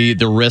some of the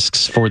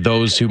risks for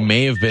those who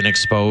may have been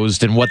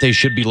exposed and what they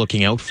should be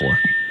looking out for.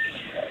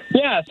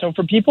 Yeah, so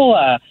for people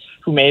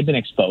who may have been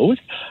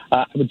exposed,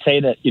 I would say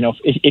that,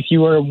 if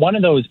you were one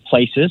of those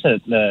places,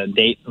 the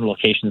date and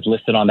locations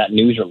listed on that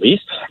news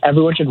release,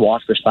 everyone should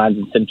watch for signs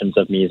and symptoms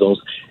of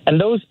measles. And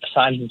those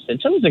signs and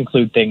symptoms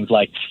include things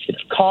like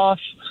cough,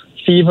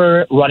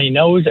 fever, runny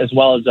nose, as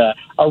well as a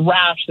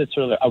rash that's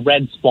sort of a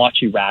red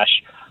splotchy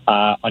rash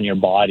on your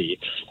body.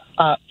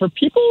 For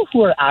people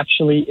who are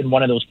actually in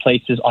one of those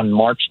places on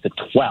March the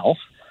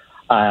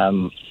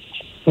 12th,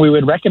 we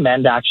would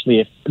recommend,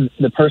 actually, if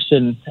the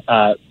person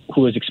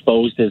who is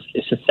exposed is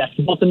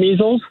susceptible to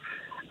measles,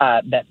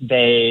 that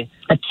they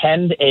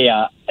attend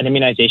an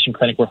immunization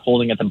clinic we're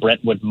holding at the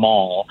Brentwood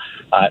Mall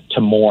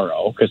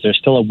tomorrow, because there's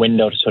still a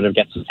window to sort of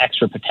get some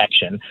extra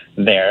protection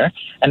there.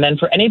 And then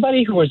for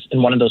anybody who was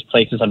in one of those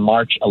places on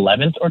March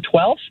 11th or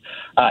 12th,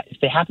 if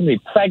they happen to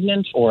be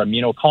pregnant or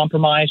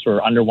immunocompromised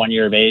or under 1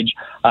 year of age,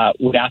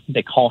 we'd ask that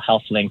they call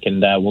HealthLink,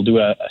 and we'll do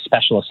a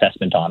special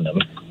assessment on them.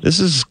 This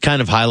is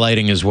kind of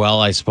highlighting as well,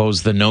 I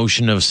suppose, the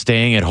notion of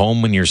staying at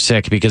home when you're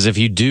sick, because if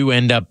you do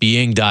end up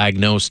being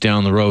diagnosed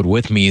down the road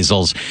with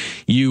measles,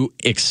 you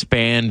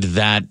expand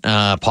that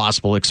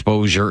possible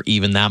exposure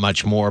even that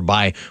much more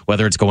by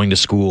whether it's going to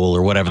school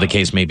or whatever the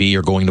case may be,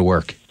 or going to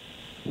work.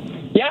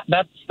 Yeah,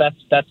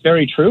 that's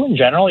very true. In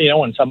general,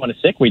 when someone is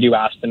sick, we do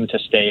ask them to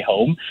stay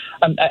home.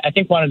 I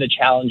think one of the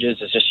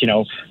challenges is just,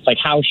 like,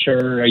 how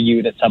sure are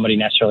you that somebody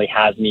necessarily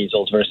has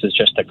measles versus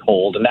just a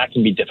cold? And that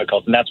can be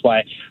difficult. And that's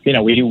why,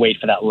 we do wait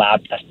for that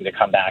lab testing to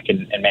come back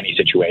in many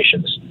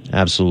situations.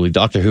 Absolutely.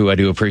 Dr. Who, I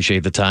do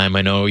appreciate the time.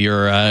 I know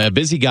you're a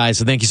busy guy,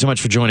 so thank you so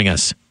much for joining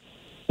us.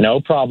 No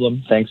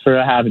problem. Thanks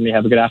for having me.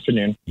 Have a good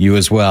afternoon. You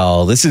as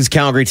well. This is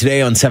Calgary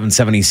Today on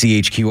 770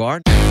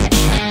 CHQR.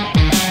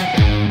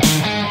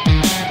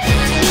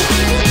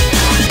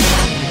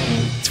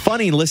 It's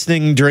funny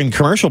listening during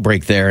commercial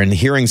break there and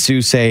hearing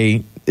Sue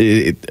say,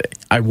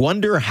 I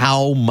wonder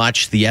how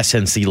much the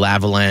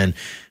SNC-Lavalin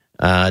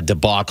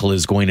debacle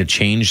is going to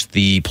change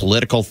the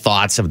political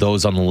thoughts of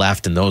those on the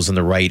left and those on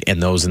the right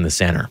and those in the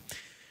center.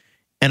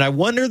 And I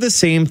wonder the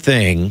same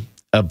thing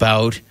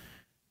about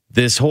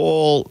this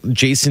whole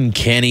Jason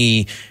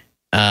Kenney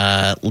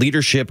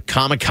leadership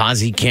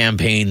kamikaze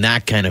campaign,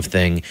 that kind of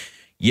thing.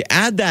 You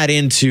add that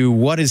into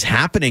what is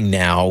happening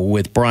now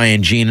with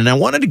Brian Jean, and I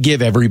wanted to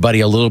give everybody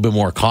a little bit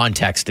more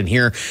context and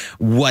hear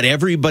what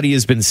everybody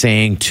has been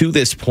saying to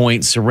this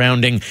point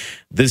surrounding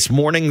this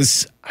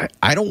morning's,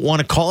 I don't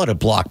want to call it a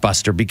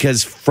blockbuster,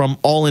 because from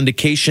all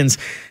indications,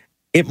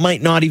 it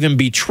might not even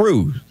be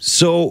true.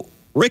 So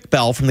Rick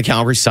Bell from the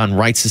Calgary Sun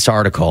writes this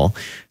article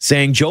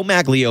saying Joe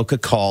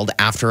Maglioka called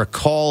after a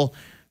call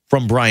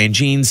from Brian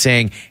Jean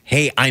saying,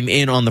 hey, I'm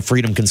in on the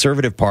Freedom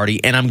Conservative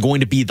Party and I'm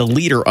going to be the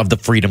leader of the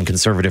Freedom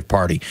Conservative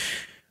Party,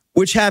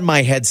 which had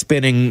my head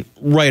spinning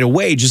right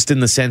away, just in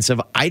the sense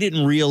of I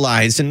didn't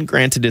realize, and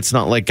granted, it's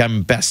not like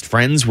I'm best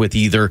friends with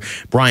either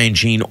Brian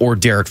Jean or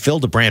Derek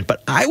Fildebrandt,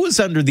 but I was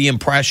under the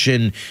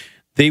impression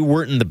they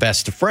weren't the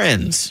best of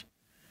friends.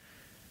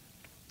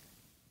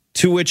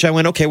 To which I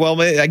went, okay,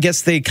 well, I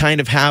guess they kind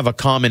of have a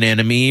common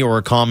enemy or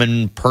a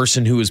common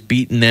person who has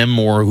beaten them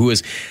or who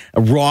has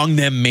wronged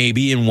them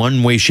maybe in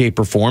one way, shape,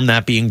 or form,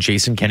 that being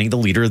Jason Kenney, the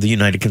leader of the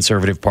United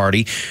Conservative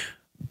Party.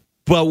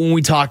 But when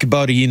we talk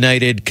about a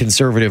united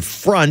conservative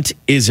front,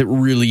 is it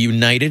really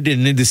united?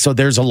 And so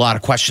there's a lot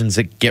of questions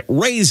that get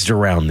raised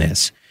around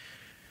this.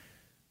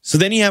 So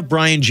then you have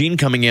Brian Jean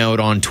coming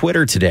out on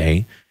Twitter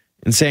today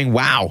and saying,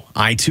 wow,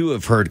 I too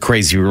have heard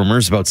crazy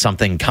rumors about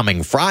something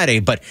coming Friday,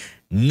 but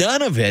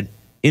none of it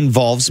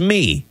involves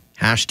me.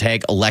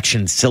 Hashtag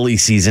election silly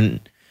season.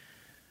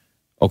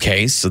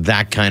 Okay, so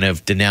that kind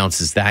of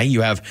denounces that.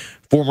 You have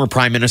former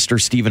Prime Minister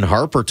Stephen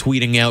Harper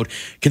tweeting out,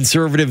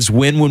 conservatives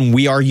win when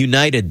we are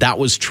united. That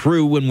was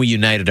true when we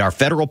united our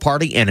federal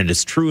party, and it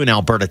is true in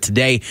Alberta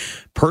today.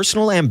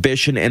 Personal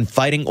ambition and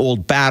fighting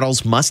old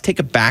battles must take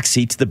a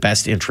backseat to the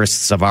best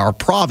interests of our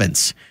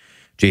province.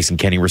 Jason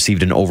Kenney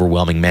received an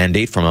overwhelming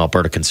mandate from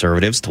Alberta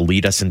Conservatives to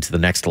lead us into the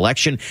next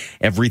election.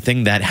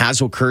 Everything that has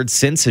occurred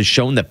since has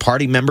shown that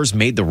party members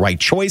made the right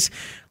choice.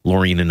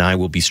 Laureen and I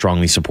will be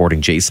strongly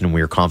supporting Jason, and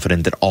we are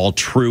confident that all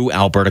true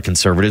Alberta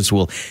Conservatives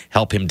will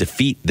help him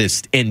defeat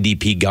this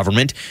NDP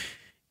government,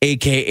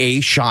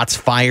 a.k.a. shots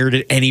fired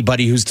at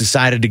anybody who's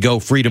decided to go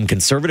Freedom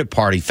Conservative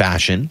Party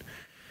fashion.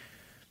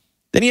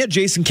 Then you had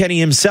Jason Kenney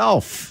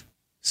himself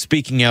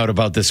speaking out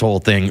about this whole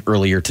thing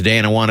earlier today,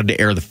 and I wanted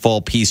to air the full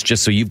piece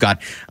just so you've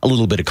got a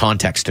little bit of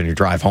context on your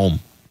drive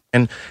home.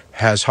 And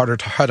has had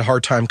a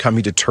hard time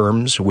coming to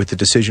terms with the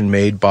decision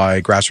made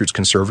by grassroots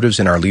conservatives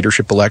in our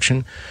leadership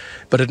election.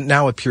 But it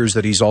now appears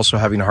that he's also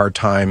having a hard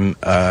time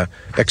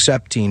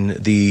accepting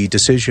the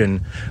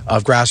decision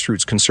of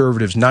grassroots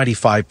conservatives,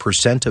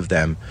 95% of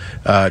them,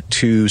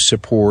 to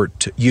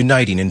support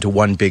uniting into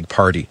one big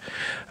party.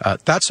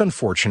 That's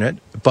unfortunate,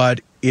 but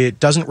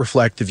it doesn't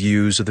reflect the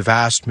views of the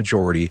vast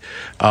majority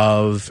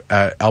of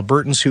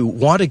Albertans who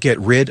want to get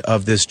rid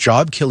of this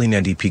job-killing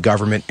NDP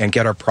government and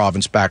get our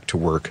province back to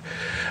work.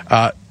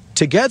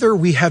 Together,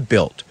 we have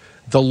built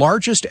the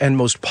largest and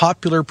most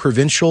popular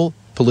provincial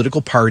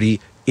political party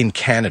in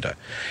Canada.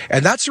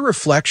 And that's a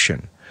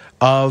reflection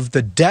of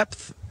the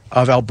depth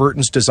of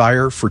Albertans'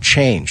 desire for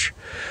change.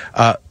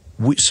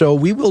 So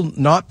we will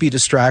not be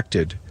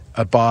distracted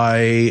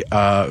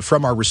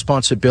from our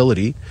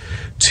responsibility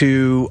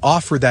to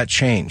offer that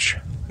change,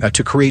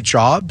 to create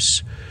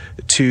jobs,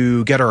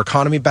 to get our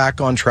economy back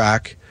on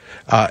track,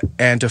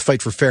 and to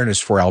fight for fairness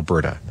for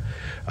Alberta.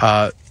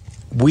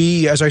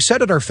 As I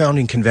said at our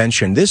founding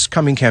convention, this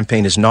coming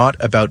campaign is not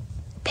about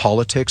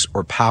politics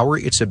or power.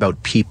 It's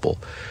about people.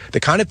 The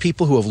kind of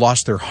people who have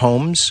lost their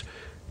homes,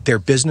 their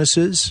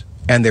businesses,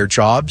 and their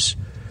jobs.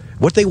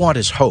 What they want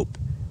is hope.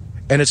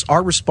 And it's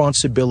our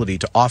responsibility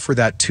to offer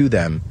that to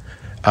them,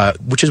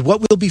 which is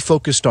what we'll be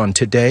focused on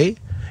today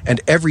and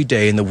every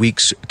day in the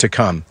weeks to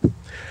come.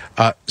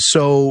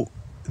 So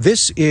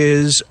this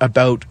is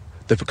about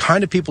the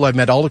kind of people I've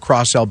met all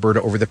across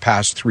Alberta over the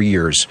past 3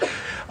 years.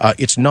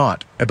 It's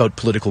not about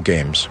political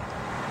games.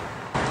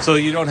 So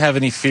you don't have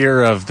any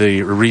fear of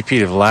the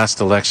repeat of last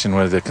election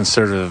where the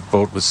Conservative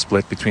vote was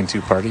split between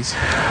two parties?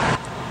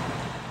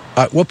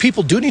 Well,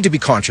 people do need to be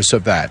conscious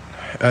of that.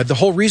 The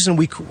whole reason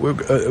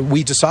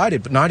we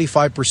decided, but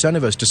 95%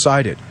 of us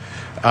decided,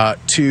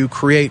 to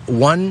create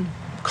one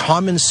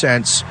common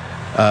sense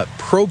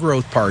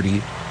pro-growth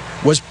party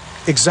was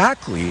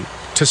exactly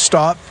to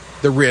stop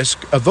the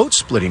risk of vote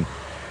splitting.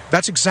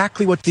 That's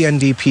exactly what the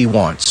NDP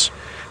wants.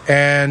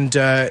 And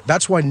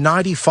that's why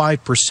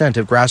 95%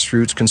 of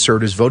grassroots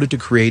Conservatives voted to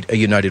create a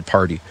united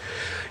party.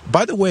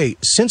 By the way,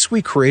 since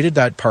we created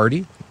that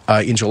party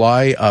in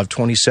July of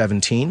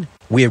 2017,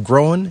 we have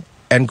grown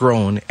and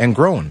grown and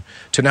grown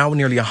to now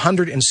nearly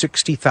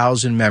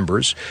 160,000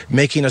 members,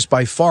 making us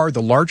by far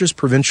the largest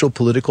provincial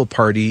political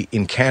party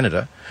in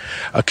Canada,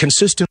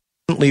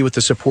 consistently with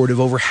the support of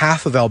over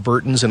half of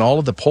Albertans in all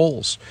of the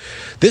polls.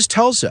 This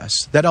tells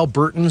us that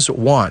Albertans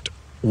want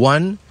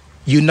one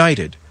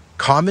united,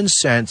 common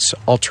sense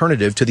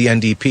alternative to the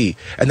NDP.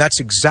 And that's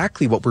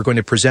exactly what we're going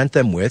to present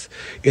them with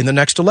in the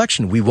next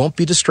election. We won't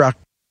be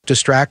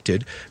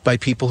distracted by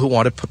people who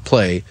want to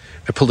play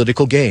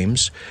political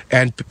games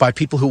and by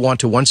people who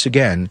want to once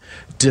again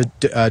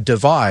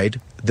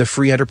divide the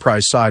free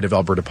enterprise side of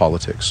Alberta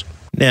politics.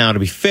 Now, to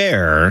be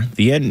fair,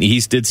 he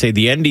did say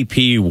the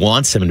NDP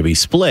wants them to be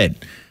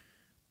split.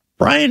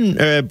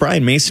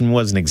 Brian Mason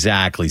wasn't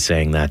exactly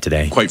saying that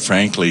today. Quite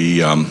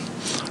frankly,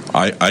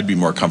 I'd be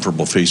more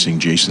comfortable facing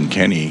Jason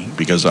Kenney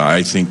because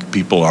I think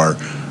people are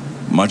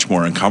much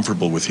more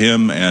uncomfortable with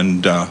him,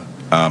 and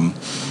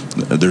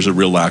there's a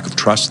real lack of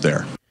trust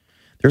there.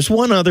 There's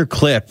one other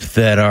clip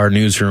that our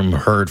newsroom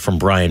heard from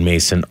Brian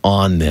Mason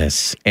on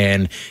this,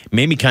 and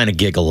made me kind of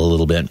giggle a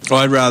little bit. Well,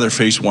 I'd rather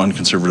face one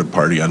Conservative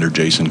Party under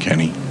Jason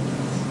Kenney.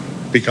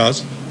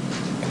 Because?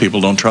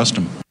 People don't trust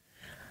him.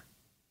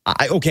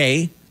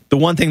 Okay. The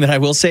one thing that I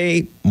will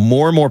say,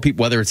 more and more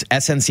people, whether it's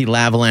SNC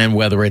Lavalin,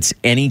 whether it's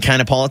any kind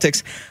of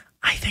politics,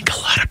 I think a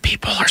lot of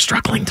people are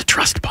struggling to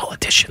trust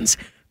politicians,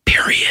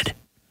 period.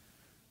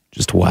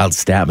 Just a wild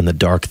stab in the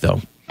dark,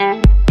 though.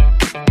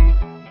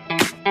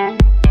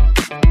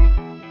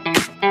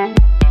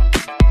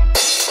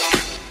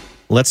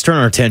 Let's turn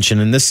our attention,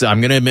 and this,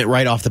 I'm going to admit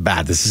right off the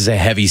bat, this is a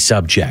heavy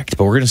subject,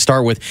 but we're going to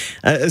start with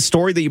a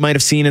story that you might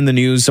have seen in the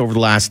news over the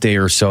last day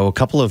or so. A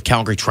couple of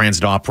Calgary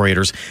Transit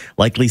operators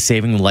likely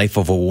saving the life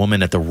of a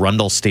woman at the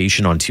Rundle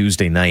station on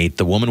Tuesday night.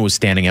 The woman was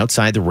standing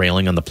outside the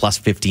railing on the plus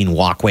 15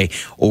 walkway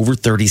over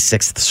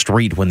 36th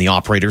Street when the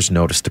operators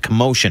noticed a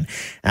commotion.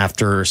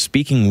 After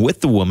speaking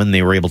with the woman,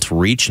 they were able to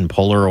reach and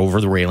pull her over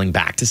the railing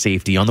back to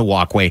safety on the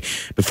walkway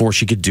before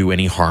she could do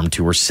any harm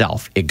to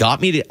herself. It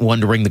got me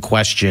wondering the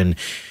question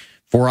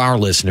for our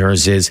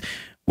listeners is,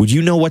 would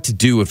you know what to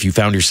do if you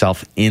found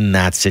yourself in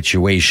that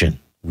situation?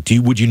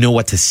 Would you know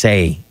what to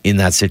say in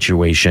that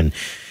situation?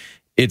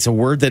 It's a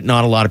word that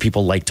not a lot of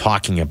people like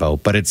talking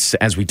about, but it's,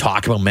 as we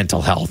talk about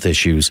mental health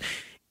issues,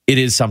 it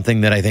is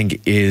something that I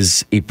think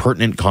is a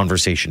pertinent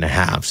conversation to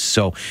have.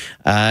 So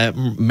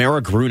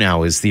Mara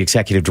Grunow is the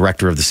executive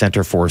director of the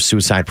Center for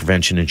Suicide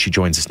Prevention, and she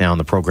joins us now on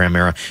the program.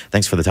 Mara,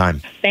 thanks for the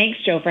time. Thanks,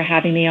 Joe, for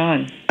having me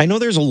on. I know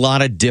there's a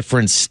lot of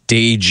different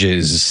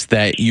stages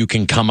that you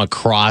can come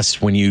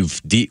across when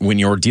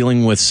you're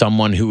dealing with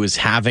someone who is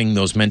having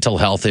those mental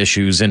health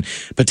issues and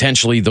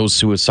potentially those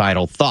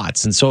suicidal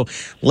thoughts. And so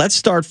let's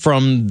start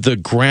from the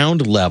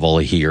ground level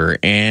here.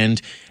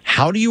 And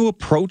how do you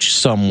approach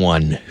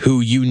someone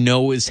who you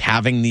know is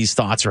having these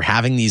thoughts or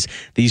having these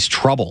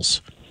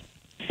troubles?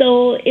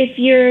 So if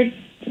you're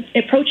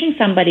approaching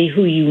somebody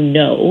who you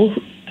know,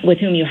 with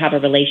whom you have a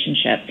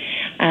relationship,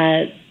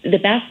 the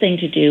best thing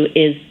to do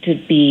is to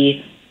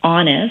be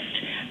honest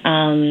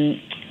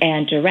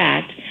and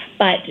direct,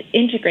 but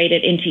integrate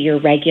it into your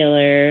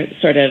regular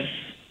sort of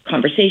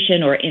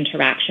conversation or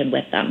interaction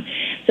with them.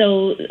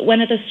 So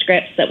one of the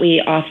scripts that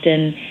we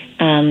often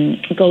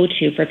go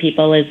to for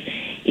people is,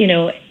 you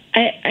know,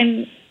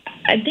 I'm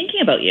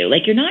thinking about you.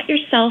 Like, you're not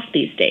yourself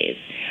these days.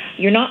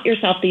 You're not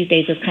yourself these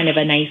days is kind of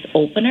a nice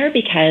opener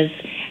because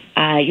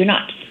you're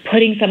not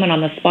putting someone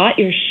on the spot.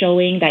 You're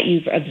showing that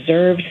you've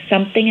observed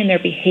something in their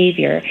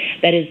behavior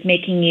that is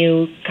making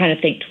you kind of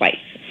think twice.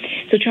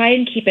 So try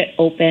and keep it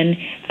open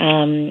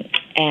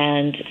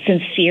and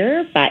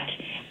sincere, but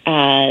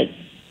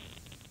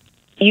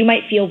you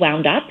might feel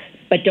wound up,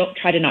 but don't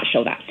try to not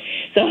show that.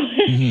 So,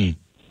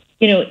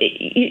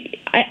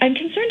 I'm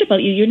concerned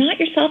about you. You're not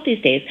yourself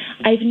these days.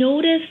 I've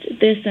noticed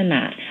this and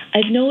that.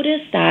 I've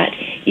noticed that,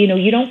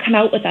 you don't come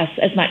out with us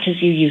as much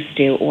as you used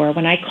to, or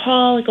when I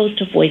call, it goes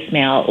to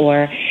voicemail,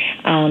 or,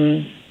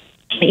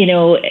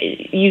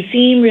 you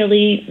seem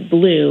really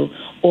blue,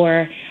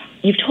 or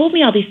you've told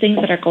me all these things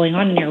that are going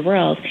on in your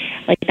world.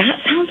 Like,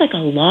 that sounds like a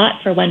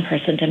lot for one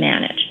person to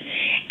manage.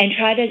 And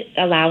try to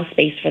allow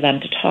space for them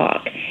to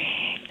talk.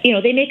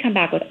 They may come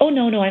back with, oh,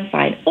 no, I'm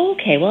fine.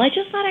 Okay, well, I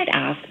just thought I'd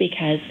ask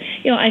because,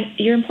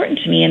 you're important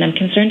to me and I'm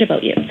concerned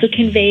about you. So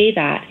convey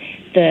that,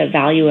 the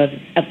value of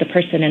the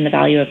person and the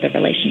value of the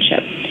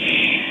relationship.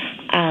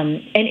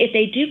 And if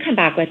they do come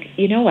back with,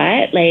 you know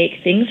what,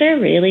 like, things are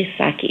really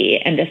sucky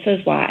and this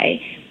is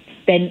why,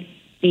 then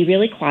be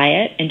really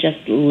quiet and just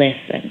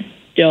listen.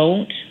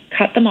 Don't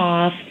cut them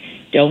off.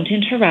 Don't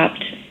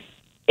interrupt.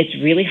 It's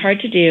really hard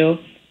to do,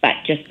 but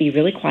just be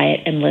really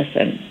quiet and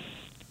listen.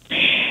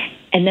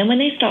 And then when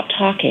they stop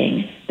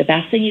talking, the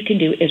best thing you can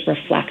do is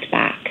reflect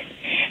back.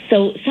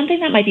 So something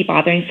that might be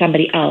bothering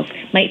somebody else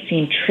might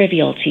seem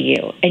trivial to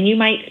you. And you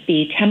might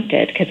be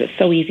tempted, because it's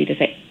so easy to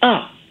say,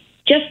 oh,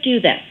 just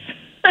do this.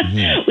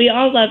 Mm-hmm. We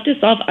all love to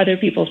solve other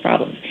people's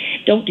problems.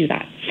 Don't do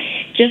that.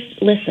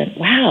 Just listen.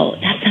 Wow,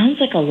 that sounds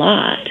like a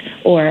lot.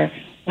 Or,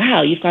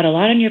 wow, you've got a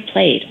lot on your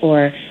plate.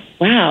 Or,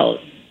 wow,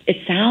 it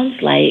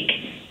sounds like,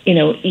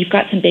 you've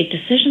got some big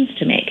decisions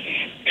to make.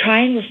 Try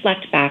and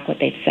reflect back what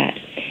they've said,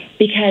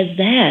 because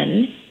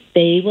then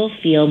they will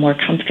feel more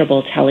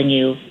comfortable telling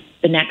you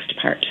the next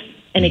part.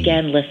 And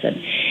again,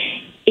 listen.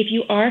 If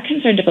you are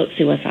concerned about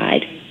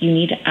suicide, you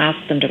need to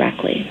ask them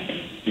directly.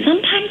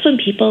 Sometimes when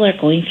people are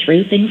going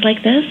through things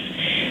like this,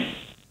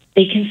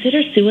 they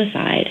consider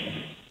suicide.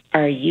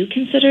 Are you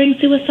considering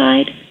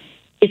suicide?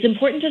 It's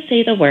important to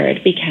say the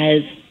word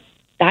because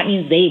that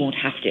means they won't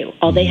have to.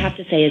 All they have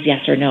to say is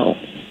yes or no.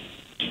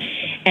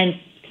 And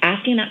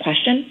asking that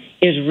question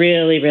is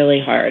really, really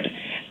hard.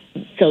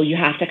 So you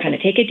have to kind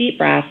of take a deep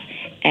breath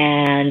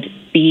and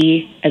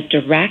be as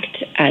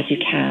direct as you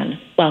can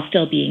while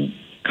still being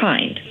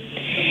kind.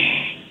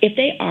 If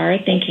they are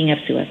thinking of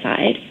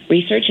suicide,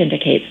 research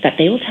indicates that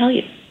they will tell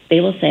you. They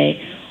will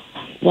say,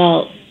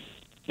 well,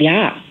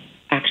 yeah,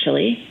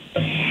 actually.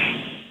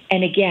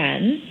 And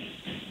again,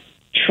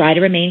 try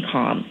to remain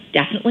calm.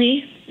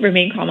 Definitely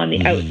remain calm on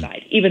the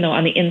outside, even though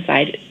on the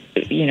inside,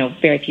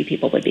 very few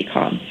people would be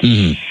calm.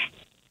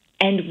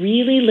 And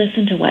really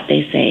listen to what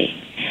they say.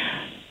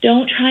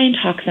 Don't try and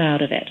talk them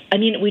out of it. I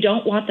mean, we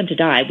don't want them to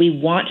die. We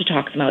want to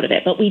talk them out of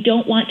it, but we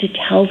don't want to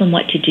tell them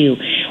what to do.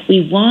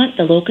 We want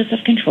the locus of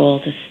control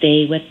to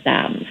stay with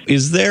them.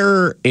 Is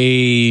there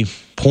a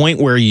point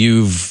where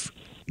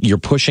you're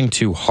pushing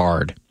too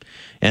hard?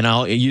 And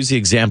I'll use the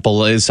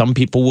example as some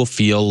people will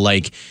feel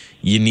like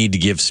you need to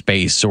give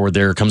space, or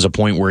there comes a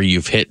point where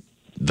you've hit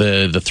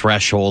the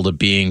threshold of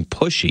being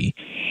pushy.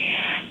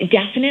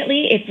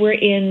 Definitely, if we're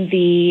in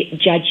the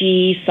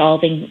judgy,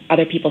 solving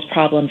other people's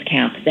problems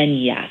camp, then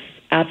yes,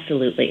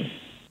 absolutely.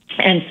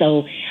 And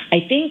so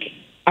I think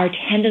our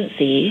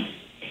tendency,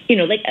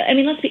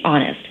 let's be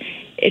honest.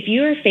 If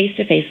you're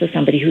face-to-face with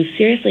somebody who's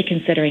seriously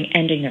considering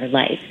ending their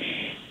life,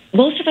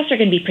 most of us are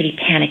going to be pretty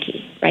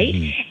panicky, right?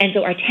 And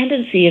so our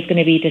tendency is going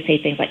to be to say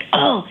things like,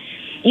 oh,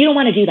 you don't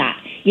want to do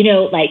that.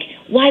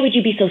 Why would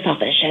you be so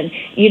selfish? And,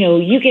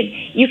 you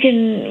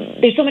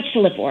can, there's so much to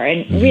live for.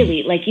 And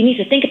really, you need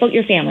to think about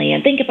your family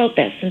and think about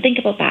this and think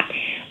about that.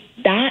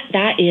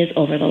 That is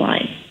over the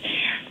line.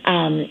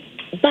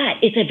 But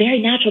it's a very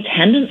natural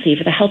tendency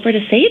for the helper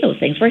to say those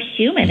things. We're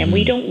human and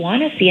we don't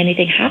want to see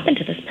anything happen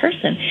to this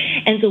person.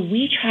 And so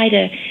we try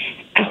to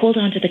hold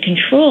on to the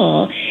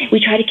control.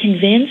 We try to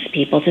convince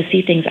people to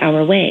see things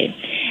our way.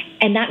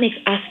 And that makes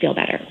us feel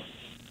better.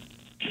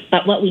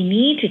 But what we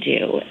need to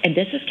do, and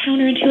this is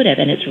counterintuitive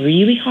and it's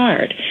really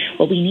hard,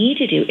 what we need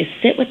to do is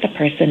sit with the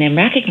person and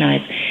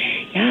recognize,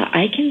 yeah,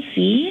 I can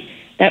see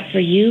that for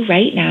you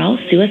right now,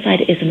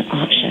 suicide is an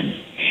option.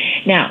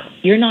 Now,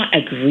 you're not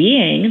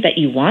agreeing that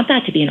you want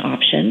that to be an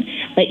option,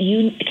 but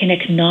you can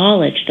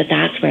acknowledge that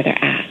that's where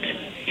they're at.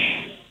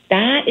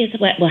 That is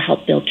what will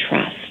help build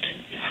trust.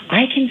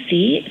 I can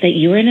see that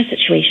you're in a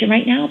situation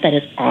right now that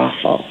is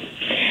awful.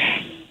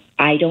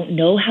 I don't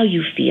know how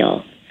you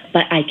feel,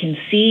 but I can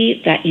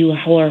see that you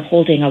are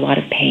holding a lot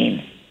of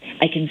pain.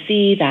 I can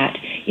see that,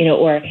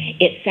 or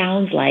it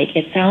sounds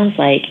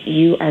like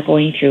you are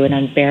going through an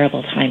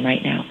unbearable time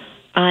right now.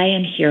 I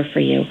am here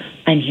for you.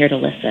 I'm here to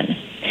listen.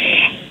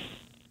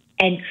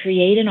 And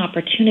create an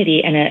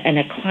opportunity and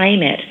a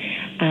climate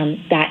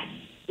that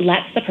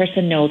lets the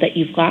person know that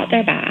you've got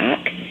their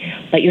back,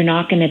 but you're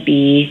not going to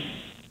be,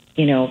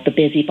 the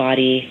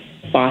busybody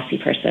bossy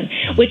person,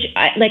 which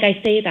I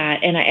say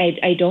that, and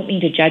I don't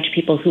mean to judge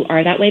people who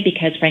are that way,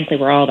 because frankly,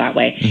 we're all that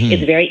way. Mm-hmm.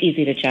 It's very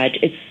easy to judge.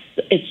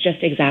 It's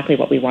just exactly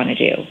what we want to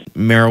do.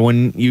 Mara,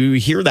 when you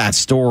hear that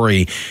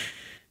story,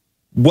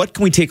 what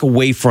can we take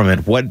away from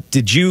it? What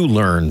did you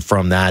learn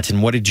from that? And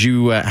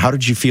how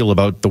did you feel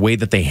about the way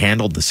that they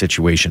handled the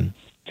situation?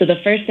 So the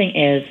first thing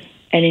is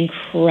an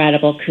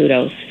incredible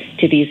kudos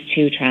to these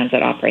two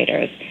transit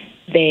operators.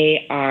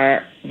 They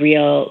are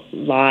real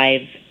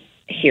live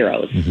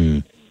heroes. Mm-hmm.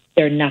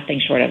 They're nothing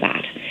short of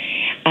that.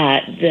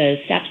 The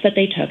steps that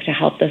they took to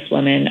help this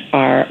woman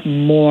are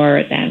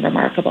more than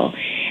remarkable,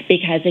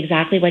 because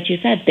exactly what you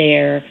said,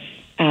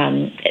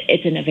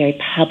 it's in a very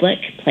public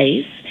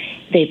place.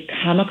 They've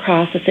come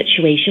across a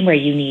situation where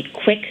you need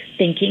quick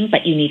thinking,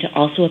 but you need to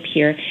also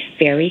appear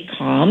very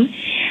calm.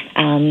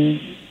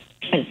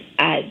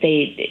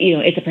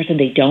 It's a person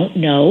they don't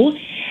know.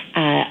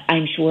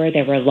 I'm sure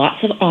there were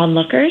lots of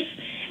onlookers,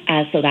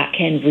 so that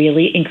can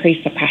really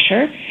increase the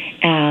pressure.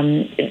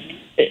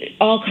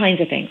 All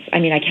kinds of things. I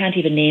mean, I can't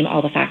even name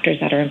all the factors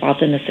that are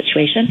involved in this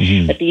situation,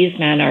 mm-hmm. but these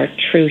men are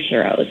true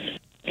heroes.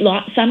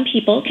 Some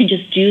people can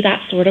just do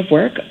that sort of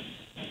work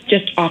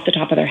just off the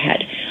top of their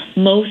head.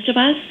 Most of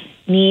us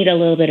need a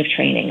little bit of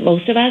training.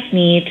 Most of us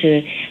need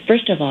to,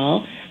 first of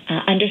all,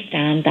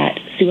 understand that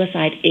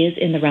suicide is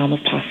in the realm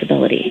of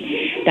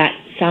possibility, that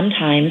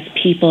sometimes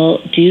people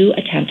do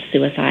attempt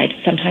suicide,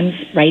 sometimes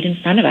right in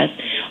front of us,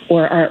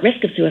 or are at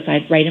risk of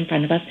suicide right in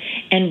front of us,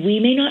 and we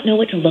may not know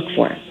what to look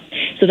for.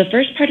 So the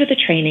first part of the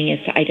training is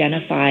to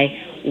identify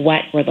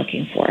what we're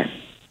looking for.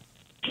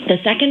 The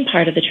second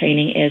part of the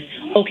training is,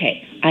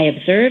 okay, I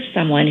observe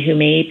someone who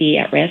may be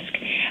at risk,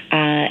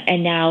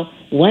 and now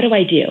what do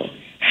I do?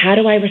 How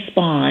do I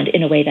respond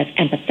in a way that's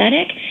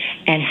empathetic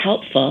and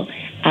helpful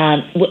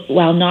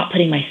while not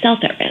putting myself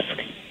at risk?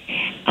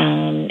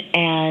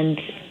 And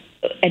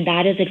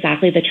that is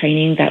exactly the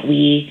training that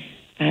we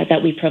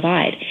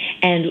provide.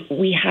 And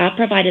we have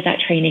provided that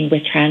training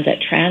with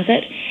Transit.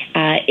 Transit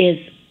is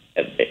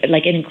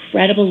like an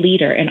incredible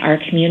leader in our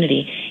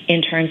community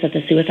in terms of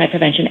the suicide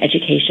prevention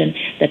education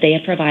that they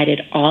have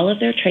provided all of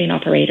their train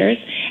operators,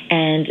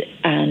 and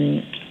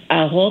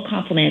a whole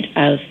complement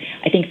of,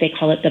 I think they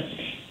call it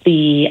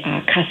the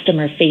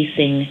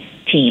customer-facing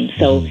team.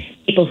 So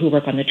people who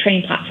work on the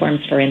train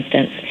platforms, for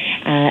instance,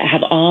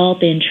 have all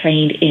been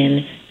trained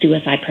in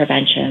suicide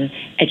prevention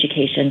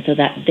education so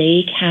that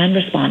they can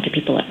respond to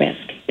people at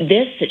risk.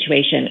 This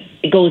situation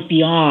goes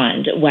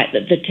beyond what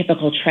the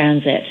typical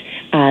transit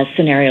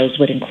scenarios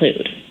would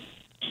include.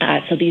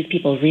 So these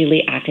people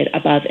really acted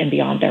above and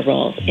beyond their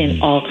roles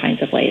in all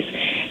kinds of ways.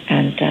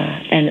 And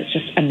it's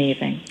just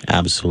amazing.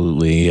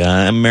 Absolutely.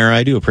 Mara,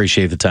 I do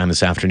appreciate the time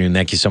this afternoon.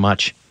 Thank you so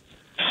much.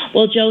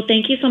 Well, Joe,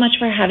 thank you so much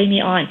for having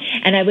me on.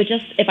 And I would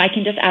if I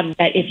can just add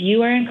that if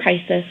you are in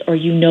crisis or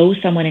you know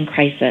someone in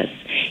crisis,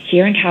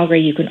 here in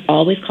Calgary, you can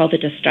always call the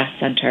Distress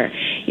Center.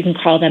 You can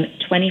call them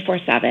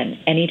 24/7,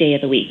 any day of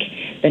the week.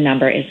 The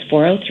number is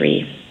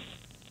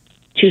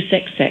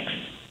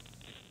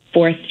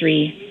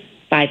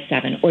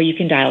 403-266-4357, or you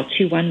can dial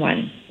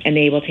 211, and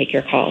they will take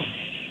your call.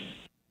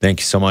 Thank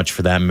you so much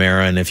for that,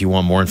 Mara. And if you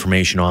want more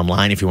information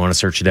online, if you want to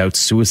search it out,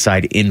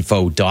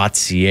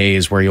 suicideinfo.ca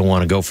is where you'll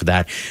want to go for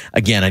that.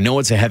 Again, I know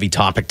it's a heavy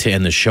topic to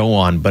end the show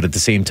on, but at the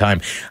same time,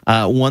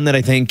 one that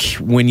I think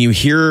when you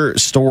hear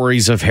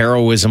stories of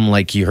heroism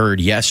like you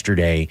heard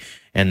yesterday,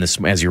 and this,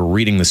 as you were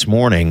reading this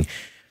morning,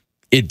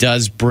 it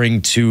does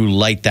bring to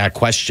light that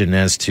question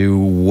as to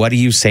what do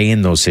you say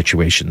in those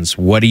situations?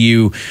 What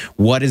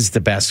is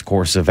the best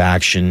course of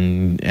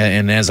action?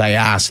 And as I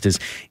asked,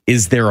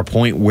 is there a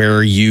point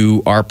where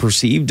you are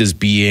perceived as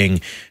being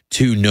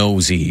too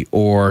nosy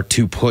or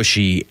too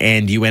pushy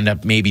and you end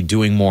up maybe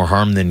doing more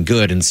harm than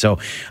good? And so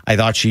I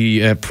thought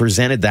she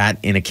presented that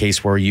in a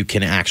case where you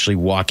can actually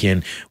walk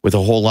in with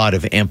a whole lot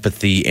of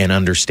empathy and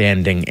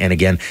understanding. And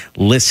again,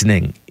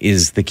 listening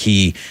is the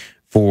key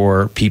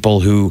for people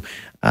who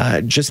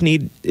just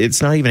need,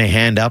 it's not even a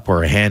hand up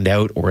or a hand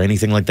out or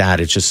anything like that.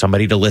 It's just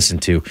somebody to listen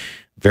to.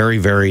 Very,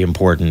 very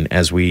important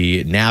as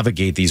we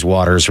navigate these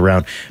waters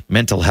around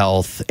mental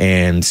health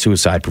and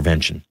suicide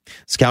prevention.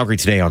 It's Calgary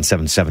Today on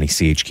 770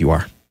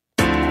 CHQR.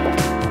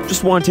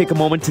 Just want to take a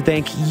moment to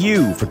thank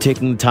you for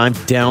taking the time to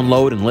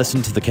download and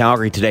listen to the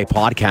Calgary Today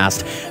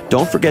podcast.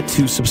 Don't forget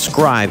to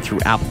subscribe through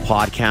Apple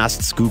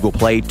Podcasts, Google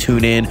Play,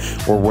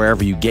 TuneIn, or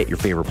wherever you get your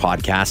favorite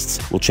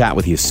podcasts. We'll chat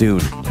with you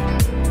soon.